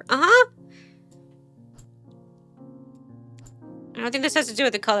 134. Uh-huh. I don't think this has to do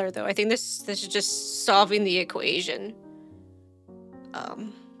with the color, though. I think this is just solving the equation.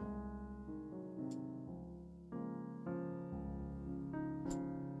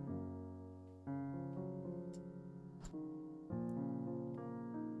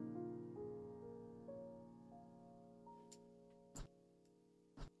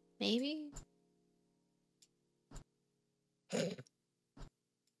 Maybe?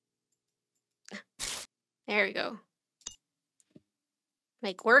 There we go.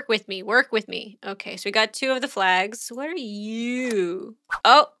 Like, work with me, work with me. Okay, so we got 2 of the flags. What are you?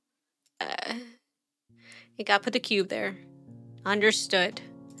 Oh! You gotta put the cube there. Understood.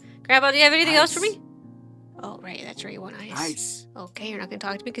 Grandpa, do you have anything else for me? Oh, right, that's right, you want ice. Ice. Okay, you're not gonna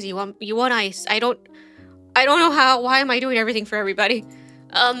talk to me because you want ice. I don't know why am I doing everything for everybody?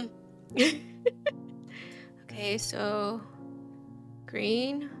 Okay, so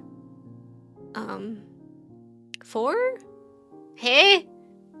green. 4? Hey?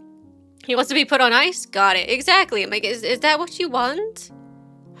 He wants to be put on ice? Got it. Exactly. I'm like, is that what you want?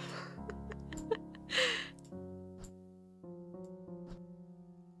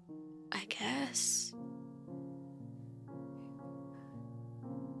 I guess.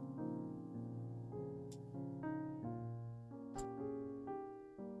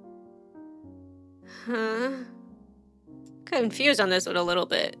 Huh? Confused on this one a little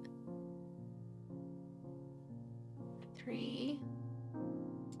bit. 3.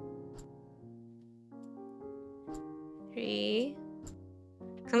 3.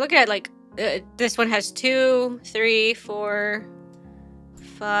 I'm looking at like this one has 2, 3, 4,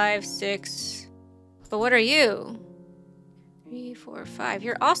 5, 6. But what are you? 3, 4, 5.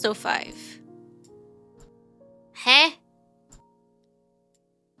 You're also 5. Huh?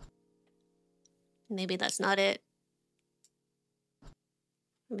 Maybe that's not it.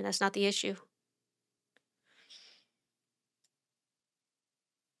 Maybe that's not the issue.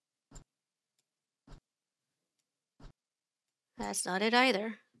 That's not it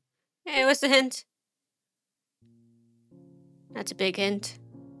either. Hey, what's the hint? That's a big hint.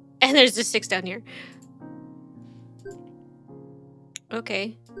 And there's the 6 down here.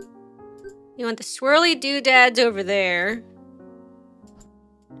 Okay. You want the swirly doodads over there.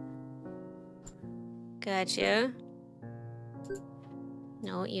 Gotcha.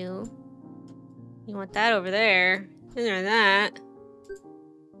 No, you. You want that over there. And there that.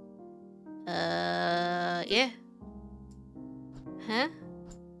 Yeah. Huh?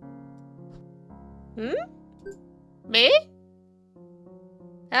 Me?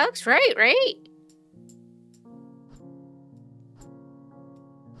 That looks right, right?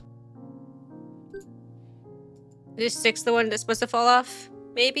 Is 6 the one that's supposed to fall off?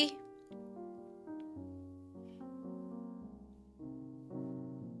 Maybe?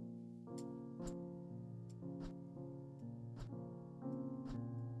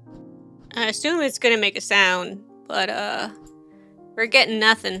 I assume it's gonna make a sound, but we're getting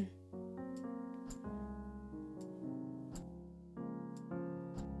nothing.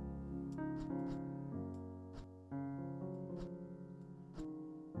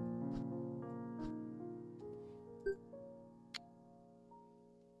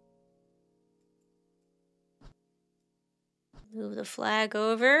 Move the flag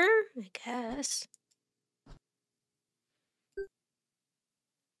over, I guess.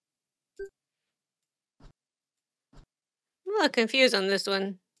 I'm a little confused on this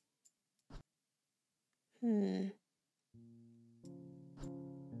one. So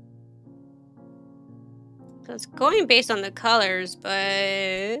it's going based on the colors, but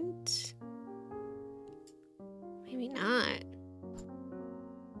maybe not.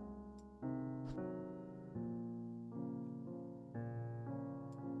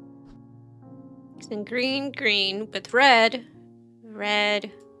 It's in green, green, with red, red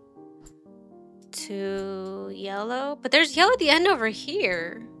to yellow. But there's yellow at the end over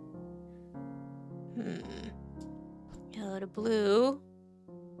here. Yellow to blue.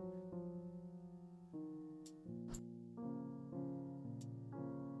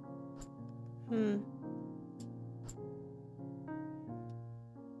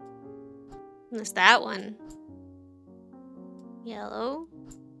 That's that one. Yellow.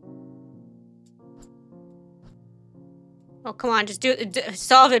 Oh, come on, just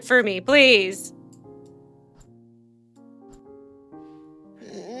solve it for me, please.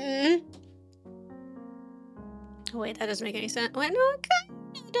 Oh, wait, that doesn't make any sense. Wait, no, it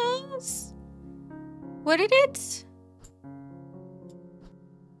kind of does. What did it?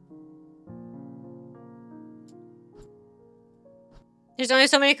 There's only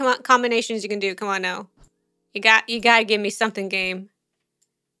so many combinations you can do. Come on now. You gotta give me something, game.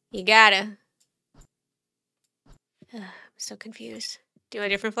 You gotta. I'm so confused. Do a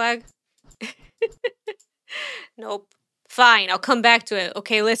different flag? Nope. Fine, I'll come back to it.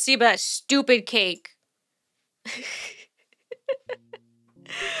 Okay, let's see about that stupid cake.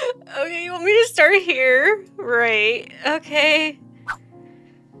 Okay, you want me to start here? Right. Okay.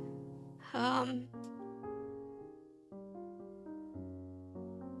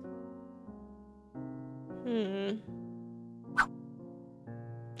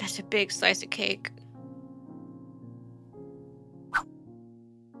 That's a big slice of cake.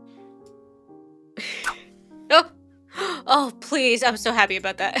 Oh! Oh, please. I'm so happy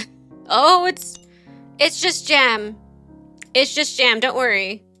about that. Oh, it's just jam. It's just jam. Don't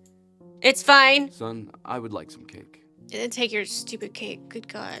worry. It's fine. Son, I would like some cake. Take your stupid cake. Good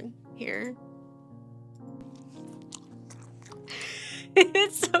God. Here.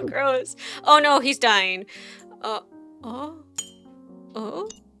 It's so gross. Oh no, he's dying. Oh,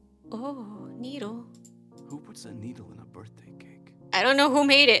 needle. Who puts a needle in a birthday cake? I don't know who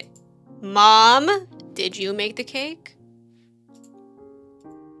made it. Mom, did you make the cake?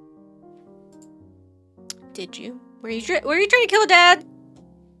 Did you? Were you trying to kill Dad?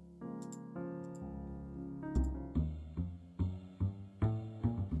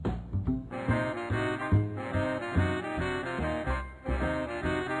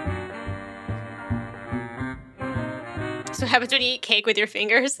 That's what happens when you eat cake with your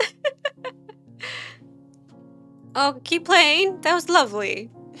fingers. Oh, keep playing. That was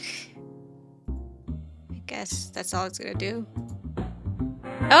lovely. I guess that's all it's gonna do.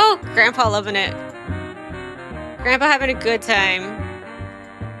 Oh, Grandpa loving it. Grandpa having a good time.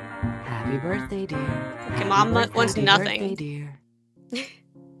 Happy birthday, dear. Okay, Mom wants nothing. Birthday, dear.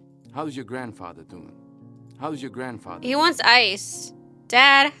 How's your grandfather doing? How's your grandfather? He wants ice.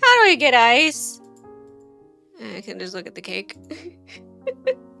 Dad, how do I get ice? I can just look at the cake.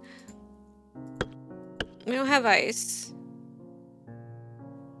 We don't have ice.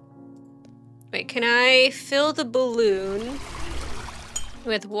 Wait, can I fill the balloon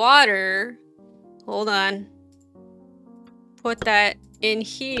with water? Hold on. Put that in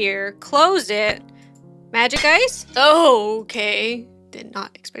here. Close it. Magic ice? Oh, okay. Did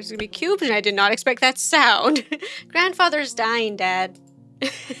not expect it to be cubes, and I did not expect that sound. Grandfather's dying, Dad.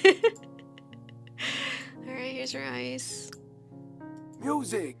 Alright, here's your ice.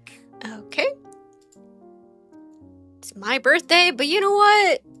 Music! Okay. It's my birthday, but you know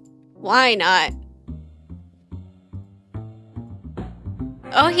what? Why not?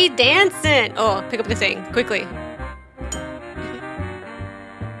 Oh, he dancing. Oh, pick up the thing, quickly.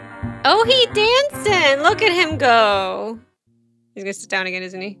 Oh, he dancing. Look at him go. He's gonna sit down again,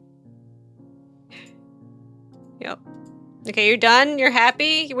 isn't he? Yep. Okay, you're done. You're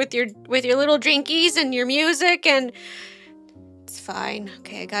happy with your little drinkies and your music, and it's fine.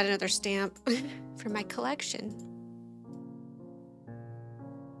 Okay, I got another stamp for my collection.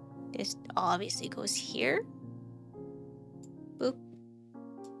 This obviously goes here. Boop.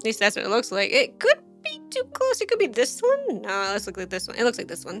 At least that's what it looks like. It could be too close. It could be this one. No, let's look like this one. It looks like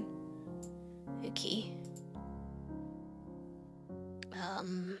this one. Okay.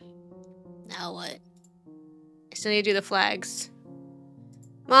 Now what? I still need to do the flags.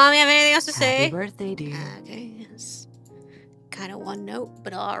 Mom, you have anything else to say? Happy birthday, dear. Okay, yes. Kind of one note,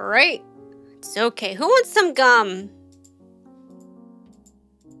 but all right. It's okay. Who wants some gum?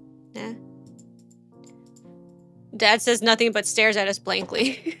 Nah. Dad says nothing but stares at us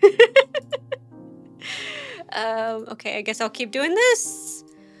blankly. Okay, I guess I'll keep doing this.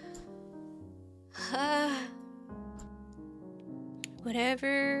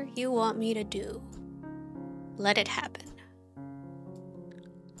 Whatever you want me to do, let it happen.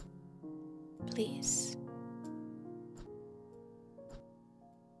 Please.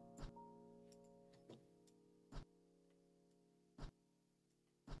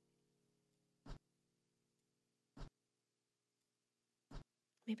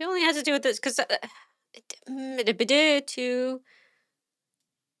 Maybe it only has to do with this, because 2,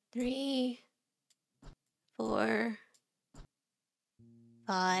 3, 4,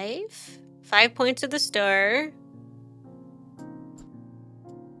 5. 5 points of the star.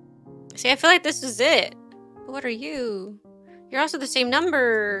 See, I feel like this is it. But what are you? You're also the same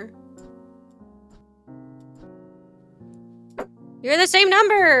number. You're the same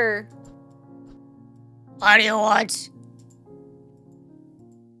number. What do you want?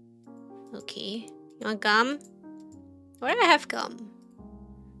 Okay. You want gum? Why do I have gum?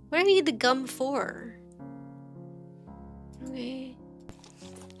 What do I need the gum for? Okay.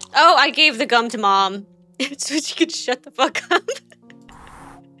 Oh, I gave the gum to Mom. So she could shut the fuck up.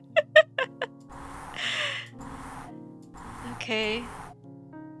 Okay.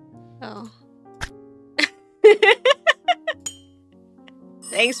 Oh.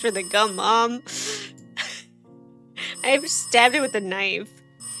 Thanks for the gum, Mom. I stabbed it with a knife.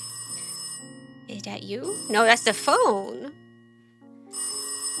 Is that you? No, that's the phone.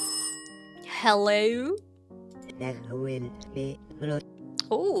 Hello? There will be blood.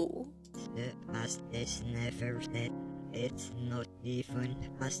 Oh. The past is never dead. It's not even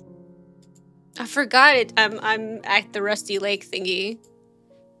past. I forgot it. I'm at the Rusty Lake thingy.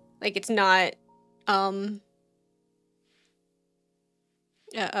 Like it's not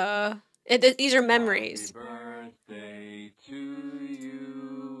these are memories. Happy birthday to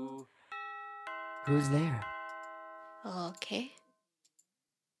you. Who's there? Okay.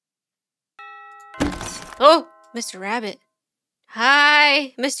 Oh, Mr. Rabbit.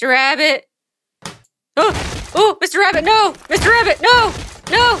 Hi, Mr. Rabbit. Oh, Mr. Rabbit, no! Mr. Rabbit, no!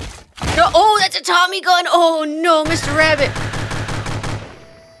 No! No! Oh, that's a Tommy gun! Oh no, Mr. Rabbit!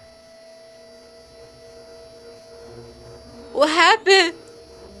 What happened?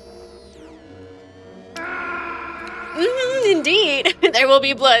 Indeed. There will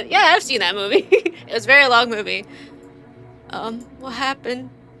be blood. Yeah, I've seen that movie. It was a very long movie. What happened?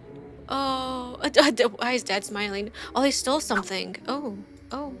 Oh, why is Dad smiling? Oh, they stole something. Oh.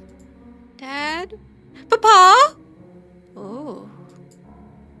 Dad? Papa? Oh.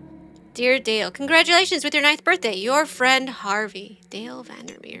 Dear Dale, congratulations with your 9th birthday. Your friend Harvey. Dale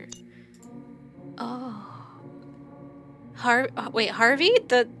Vandermeer. Oh. Wait, Harvey?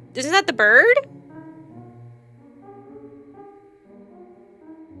 Isn't that the bird?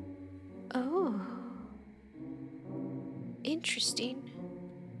 Oh. Interesting.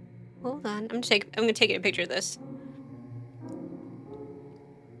 Hold on. I'm gonna take a picture of this.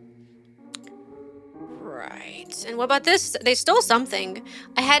 Right. And what about this? They stole something.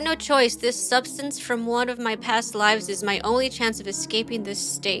 I had no choice. This substance from one of my past lives is my only chance of escaping this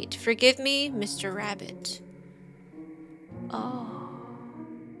state. Forgive me, Mr. Rabbit. Oh.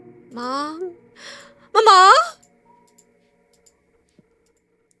 Mom? Mama?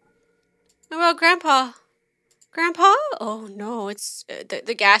 What about Grandpa? Grandpa? Oh no, it's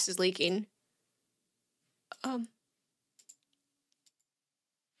the gas is leaking.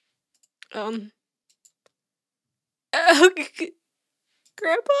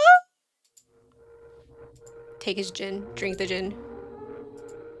 Grandpa? Take his gin. Drink the gin.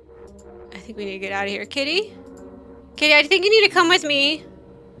 I think we need to get out of here. Kitty? Kitty, I think you need to come with me.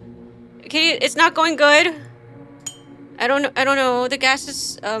 Kitty, it's not going good. I don't know. The gas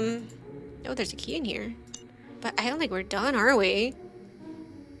is, oh, there's a key in here. But I don't think we're done, are we?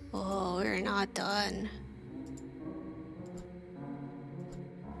 Oh, we're not done.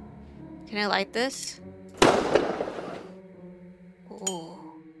 Can I light this? Oh.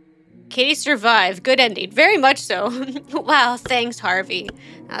 Kitty survived. Good ending. Very much so. Wow, thanks, Harvey.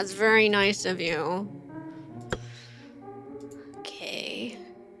 That's very nice of you. Okay.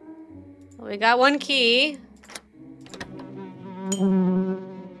 Well, we got one key.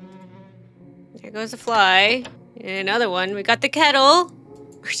 There goes the fly. And another one. We got the kettle.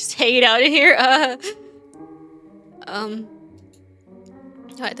 We're just hanging out in here.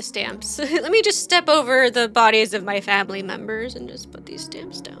 Alright, the stamps. Let me just step over the bodies of my family members and just put these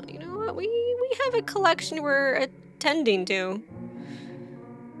stamps down. You know what? We have a collection we're attending to.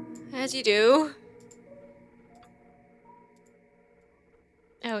 As you do.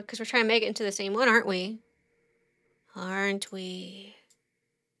 Oh, because we're trying to make it into the same one, aren't we? Aren't we?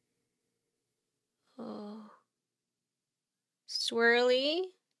 Oh. Swirly?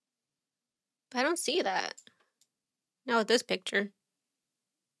 I don't see that. Not with this picture.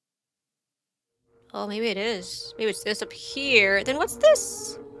 Oh, maybe it is. Maybe it's this up here. Then what's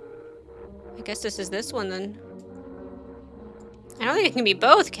this? I guess this is this one then. I don't think it can be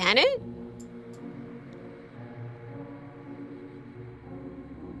both, can it?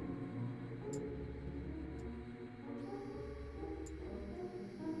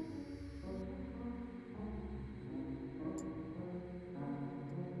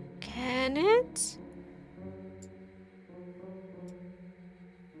 Can it?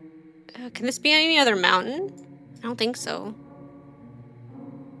 Can this be any other mountain? I don't think so.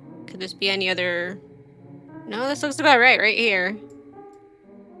 Could this be any other... No, this looks about right here.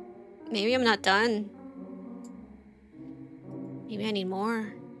 Maybe I'm not done. Maybe I need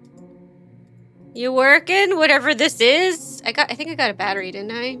more. You working? Whatever this is? I think I got a battery,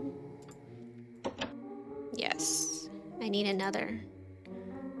 didn't I? Yes. I need another.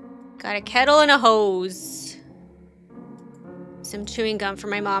 Got a kettle and a hose. Some chewing gum for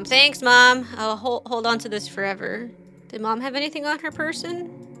my mom. Thanks, Mom. I'll hold on to this forever. Did Mom have anything on her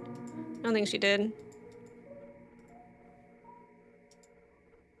person? I don't think she did.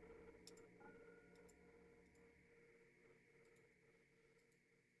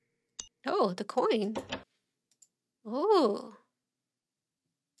 Oh, the coin. Oh.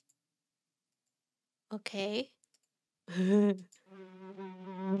 Okay.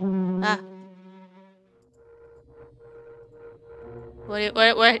 Ah.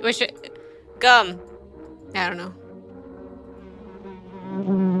 What should... Gum. I don't know.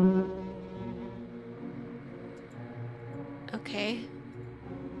 Okay.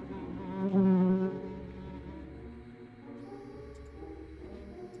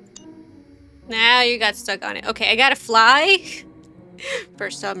 Now you got stuck on it. Okay, I gotta fly.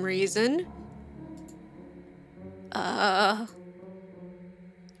 For some reason.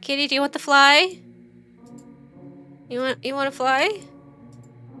 Kitty, do you want the fly? You want to fly?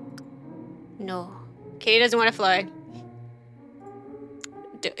 No. Kitty doesn't want to fly.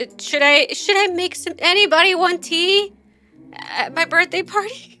 Should I make some... Anybody want tea? At my birthday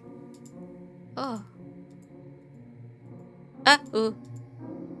party? Oh. Ooh.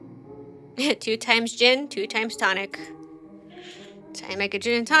 2 times gin, 2 times tonic. So I make a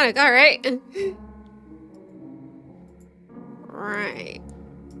gin and tonic, alright. Right.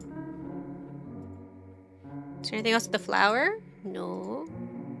 Is there anything else with the flower? No.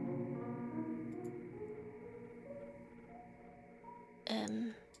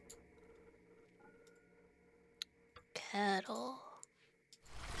 Kettle.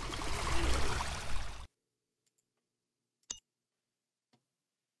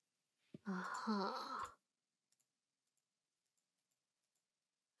 Uh-huh.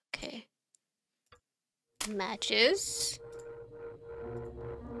 Okay. Matches.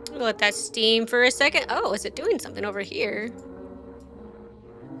 Let that steam for a second. Oh, is it doing something over here?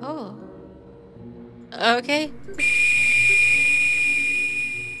 Oh. Okay.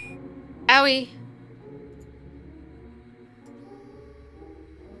 Owie.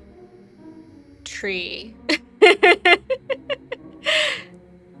 Tree.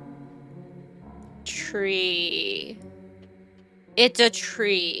 Tree. It's a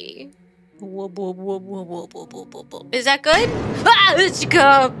tree. Whoop, whoop, whoop, whoop, whoop, whoop, whoop, whoop, whoop. Is that good? Ah, let's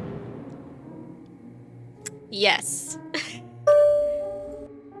go. Yes.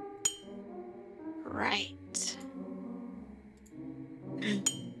 Right.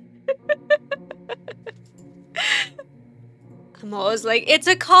 I'm always like, it's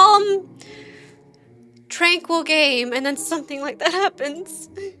a calm, tranquil game, and then something like that happens.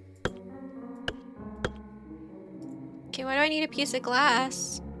 Okay, why do I need a piece of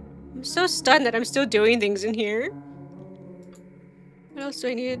glass? I'm so stunned that I'm still doing things in here. What else do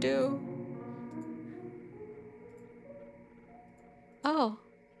I need to do? Oh,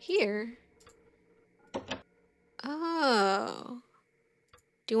 here. Oh.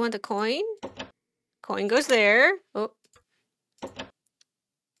 Do you want the coin? Coin goes there. Oh.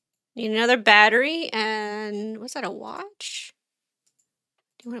 Need another battery and... what's that, a watch?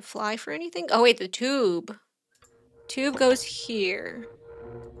 Do you want to fly for anything? Oh wait, the tube. Tube goes here.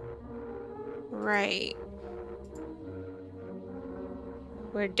 Right.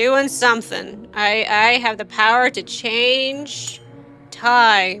 We're doing something. I have the power to change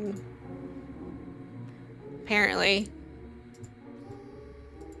time. Apparently.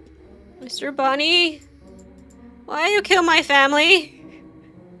 Mr. Bunny? Why you kill my family?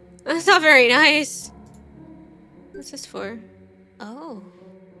 That's not very nice. What's this for? Oh.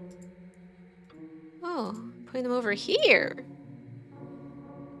 Oh, putting them over here.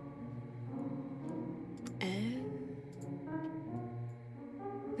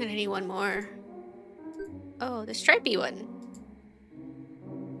 I'm gonna need one more. Oh, the stripy one.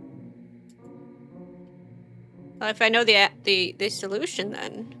 Well, if I know the solution,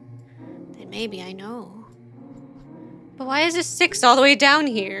 then maybe I know. But why is this 6 all the way down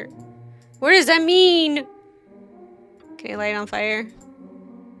here? What does that mean? Can I light it on fire?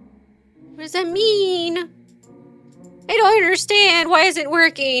 What does that mean? I don't understand. Why is it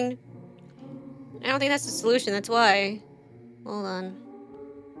working? I don't think that's the solution. That's why. Hold on.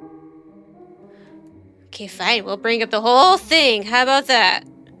 Okay, fine. We'll bring up the whole thing. How about that?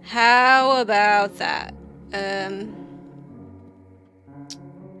 How about that?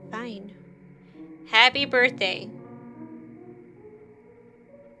 Fine. Happy birthday.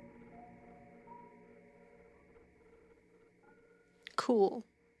 Cool.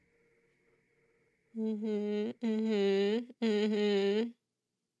 I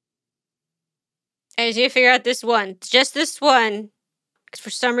just need to figure out this one. Just this one. Because for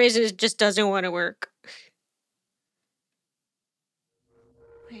some reason it just doesn't want to work.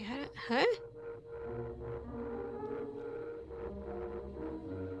 Wait, huh?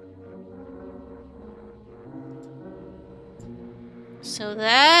 So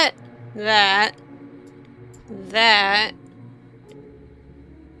that.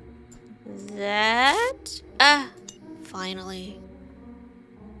 Finally.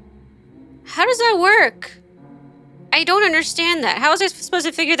 How does that work? I don't understand that. How was I supposed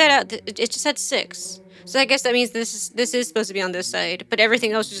to figure that out? It just said 6. So I guess that means this is supposed to be on this side, but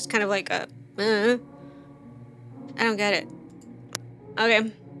everything else is just kind of like a. I don't get it. Okay.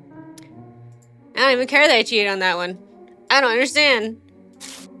 I don't even care that I cheated on that one. I don't understand.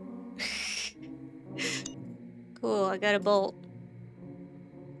 Cool, I got a bolt.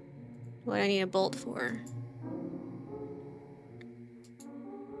 What do I need a bolt for?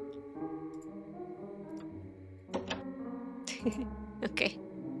 Okay.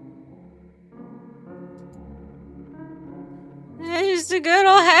 Just a good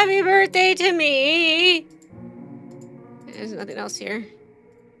old happy birthday to me. There's nothing else here.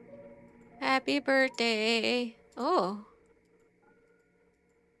 Happy birthday. Oh.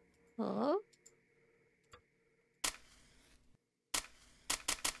 Oh.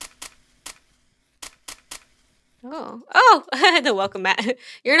 Oh. Oh! The welcome mat.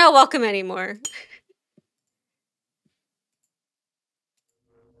 You're not welcome anymore.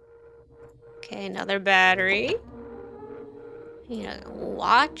 Okay, another battery. You know,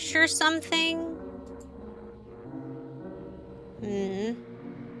 watch or something?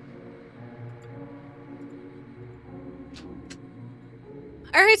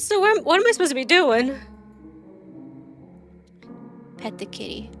 Alright, so what am I supposed to be doing? Pet the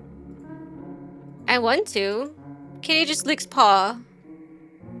kitty. I want to. Kitty just licks paw.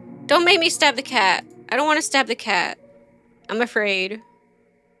 Don't make me stab the cat. I don't want to stab the cat. I'm afraid.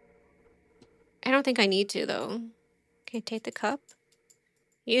 I don't think I need to, though. Can I take the cup?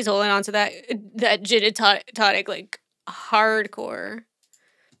 He's holding on to that gin and tonic, like, hardcore.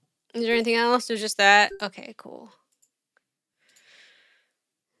 Is there anything else? There's just that? Okay, cool.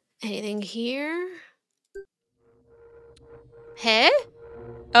 Anything here? Hey?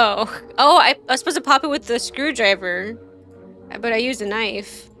 Oh. Oh, I was supposed to pop it with the screwdriver. But I used a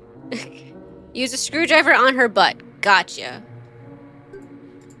knife. Use a screwdriver on her butt. Gotcha.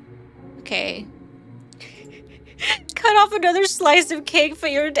 Okay. Cut off another slice of cake for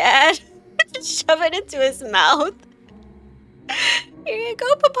your dad. Shove it into his mouth. Here you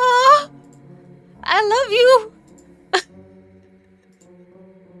go, Papa. I love you.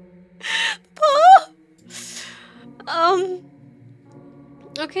 Papa.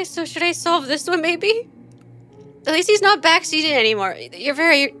 Okay, so should I solve this one maybe? At least he's not backseating anymore. You're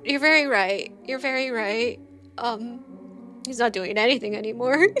very right. You're very right. He's not doing anything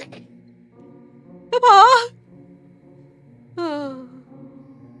anymore. Papa. Oh.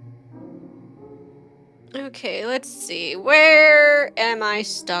 Okay, let's see. Where am I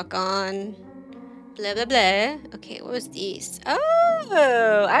stuck on? Blah, blah, blah. Okay, what was these?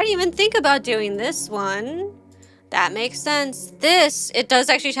 Oh, I didn't even think about doing this one. That makes sense. This, it does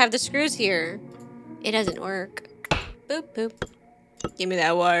actually have the screws here. It doesn't work. Boop, boop. Give me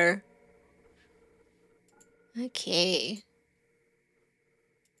that wire. Okay.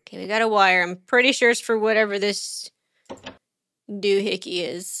 Okay, we got a wire. I'm pretty sure it's for whatever this doohickey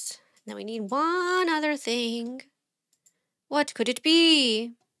is. Now we need one other thing. What could it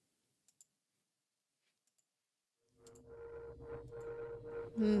be?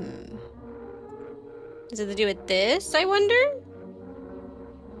 Is it to do with this, I wonder?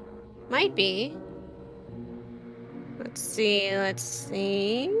 Might be. Let's see.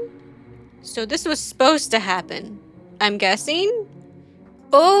 So this was supposed to happen, I'm guessing?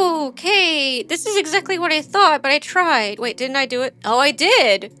 Okay, this is exactly what I thought, but I tried. Wait, didn't I do it? Oh, I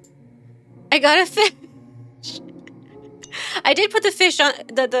did! I got a fish. I did put the fish on,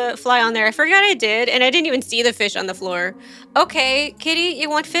 the fly on there. I forgot I did, and I didn't even see the fish on the floor. Okay, kitty, you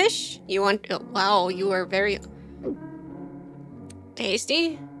want fish? You want, oh, wow, you are very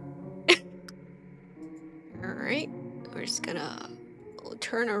tasty. Alright, we're just gonna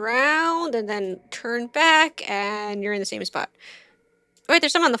turn around and then turn back, and you're in the same spot. Oh, wait,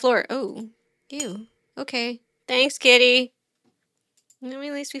 there's some on the floor. Oh, ew. Okay, thanks, kitty. I mean,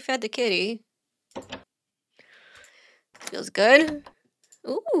 at least we fed the kitty. Feels good.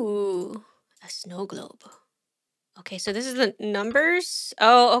 Ooh, a snow globe. Okay, so this is the numbers.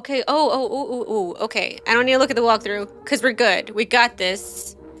 Oh, okay. Oh, okay. I don't need to look at the walkthrough because we're good. We got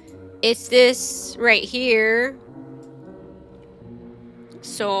this. It's this right here.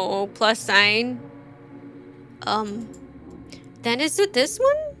 So plus sign. Then is it this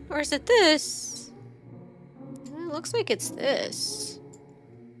one or is it this? It looks like it's this.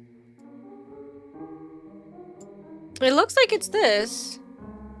 It looks like it's this.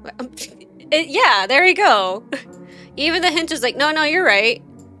 Yeah, there we go. Even the hint is like, no, you're right.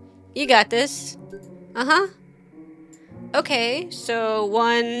 You got this. Uh-huh. Okay, so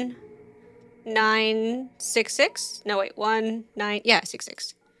 1966. No, wait,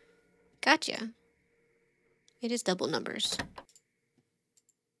 66. Gotcha. It is double numbers.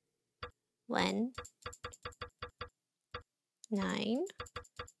 1 9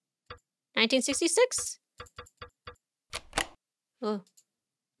 1966. Oh.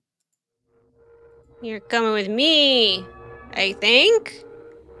 You're coming with me, I think.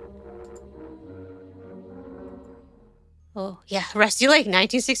 Oh, yeah, Rusty Lake,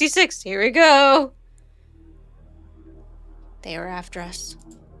 1966. Here we go. They are after us.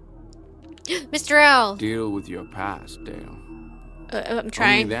 Mr. L. Deal with your past, Dale. I'm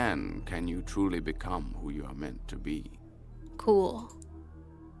trying. Only then can you truly become who you are meant to be. Cool.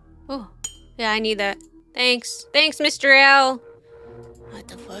 Oh, yeah, I need that. Thanks. Thanks, Mr. L. What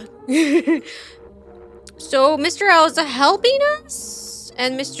the fuck? So, Mr. L is helping us?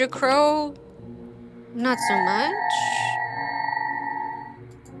 And Mr. Crow, not so much.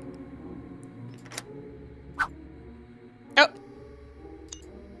 Oh.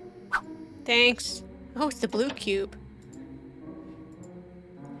 Thanks. Oh, it's the blue cube.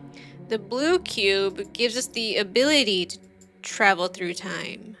 The blue cube gives us the ability to travel through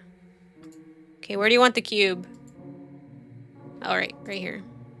time. Okay, where do you want the cube? All right, right here.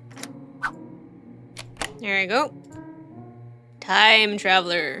 There we go. Time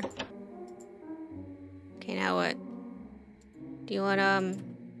traveler. Okay, now what? Do you want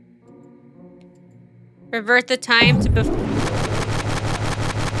revert the time to before?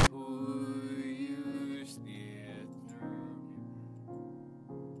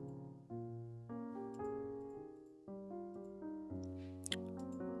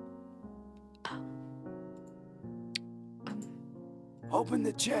 Open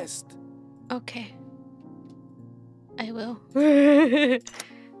the chest. Okay. I will.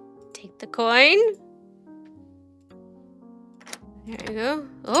 Take the coin. There you go.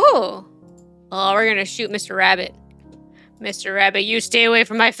 Oh. Oh, we're gonna shoot Mr. Rabbit. Mr. Rabbit, you stay away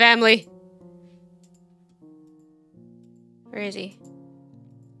from my family. Where is he?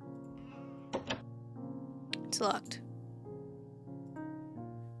 It's locked.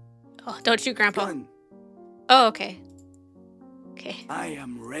 Oh, don't shoot Grandpa. Gun. Oh, okay. Okay. I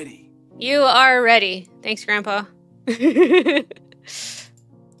am ready. You are ready. Thanks, Grandpa. Okay,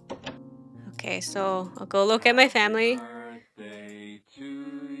 so I'll go look at my family. Birthday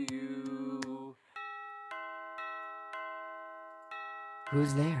to you.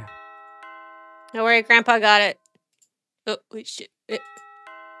 Who's there? Don't worry, Grandpa got it. Oh, wait, shit.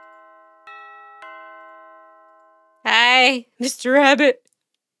 Hi, Mr. Rabbit.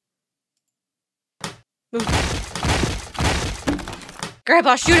 Move.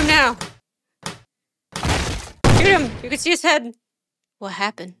 Grandpa, shoot him now. Shoot him. You can see his head. What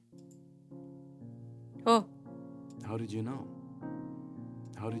happened? Oh. How did you know?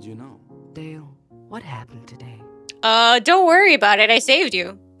 How did you know? Dale, what happened today? Don't worry about it. I saved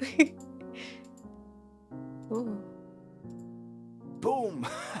you. Ooh. Boom.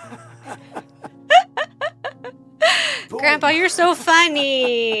 Boom. Grandpa, you're so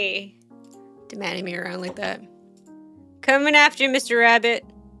funny. Demanding me around like that. Coming after you, Mr. Rabbit.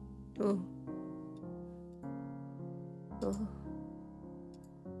 Ooh. Ooh.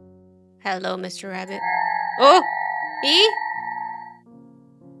 Hello, Mr. Rabbit. Oh! E?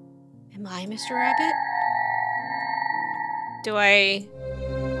 Am I Mr. Rabbit? Do I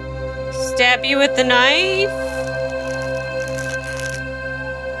stab you with the knife?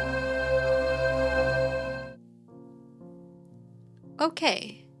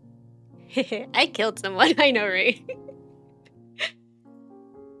 Okay. I killed someone, I know, right?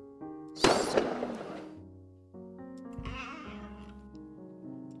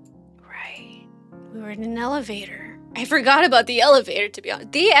 Right. We were in an elevator. I forgot about the elevator, to be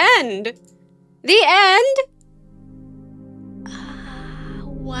honest. The end! The end?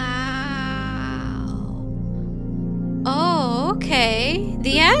 Wow. Oh, okay.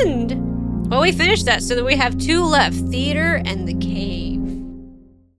 The end. Well, we finished that, so that we have 2 left. Theater and the cave.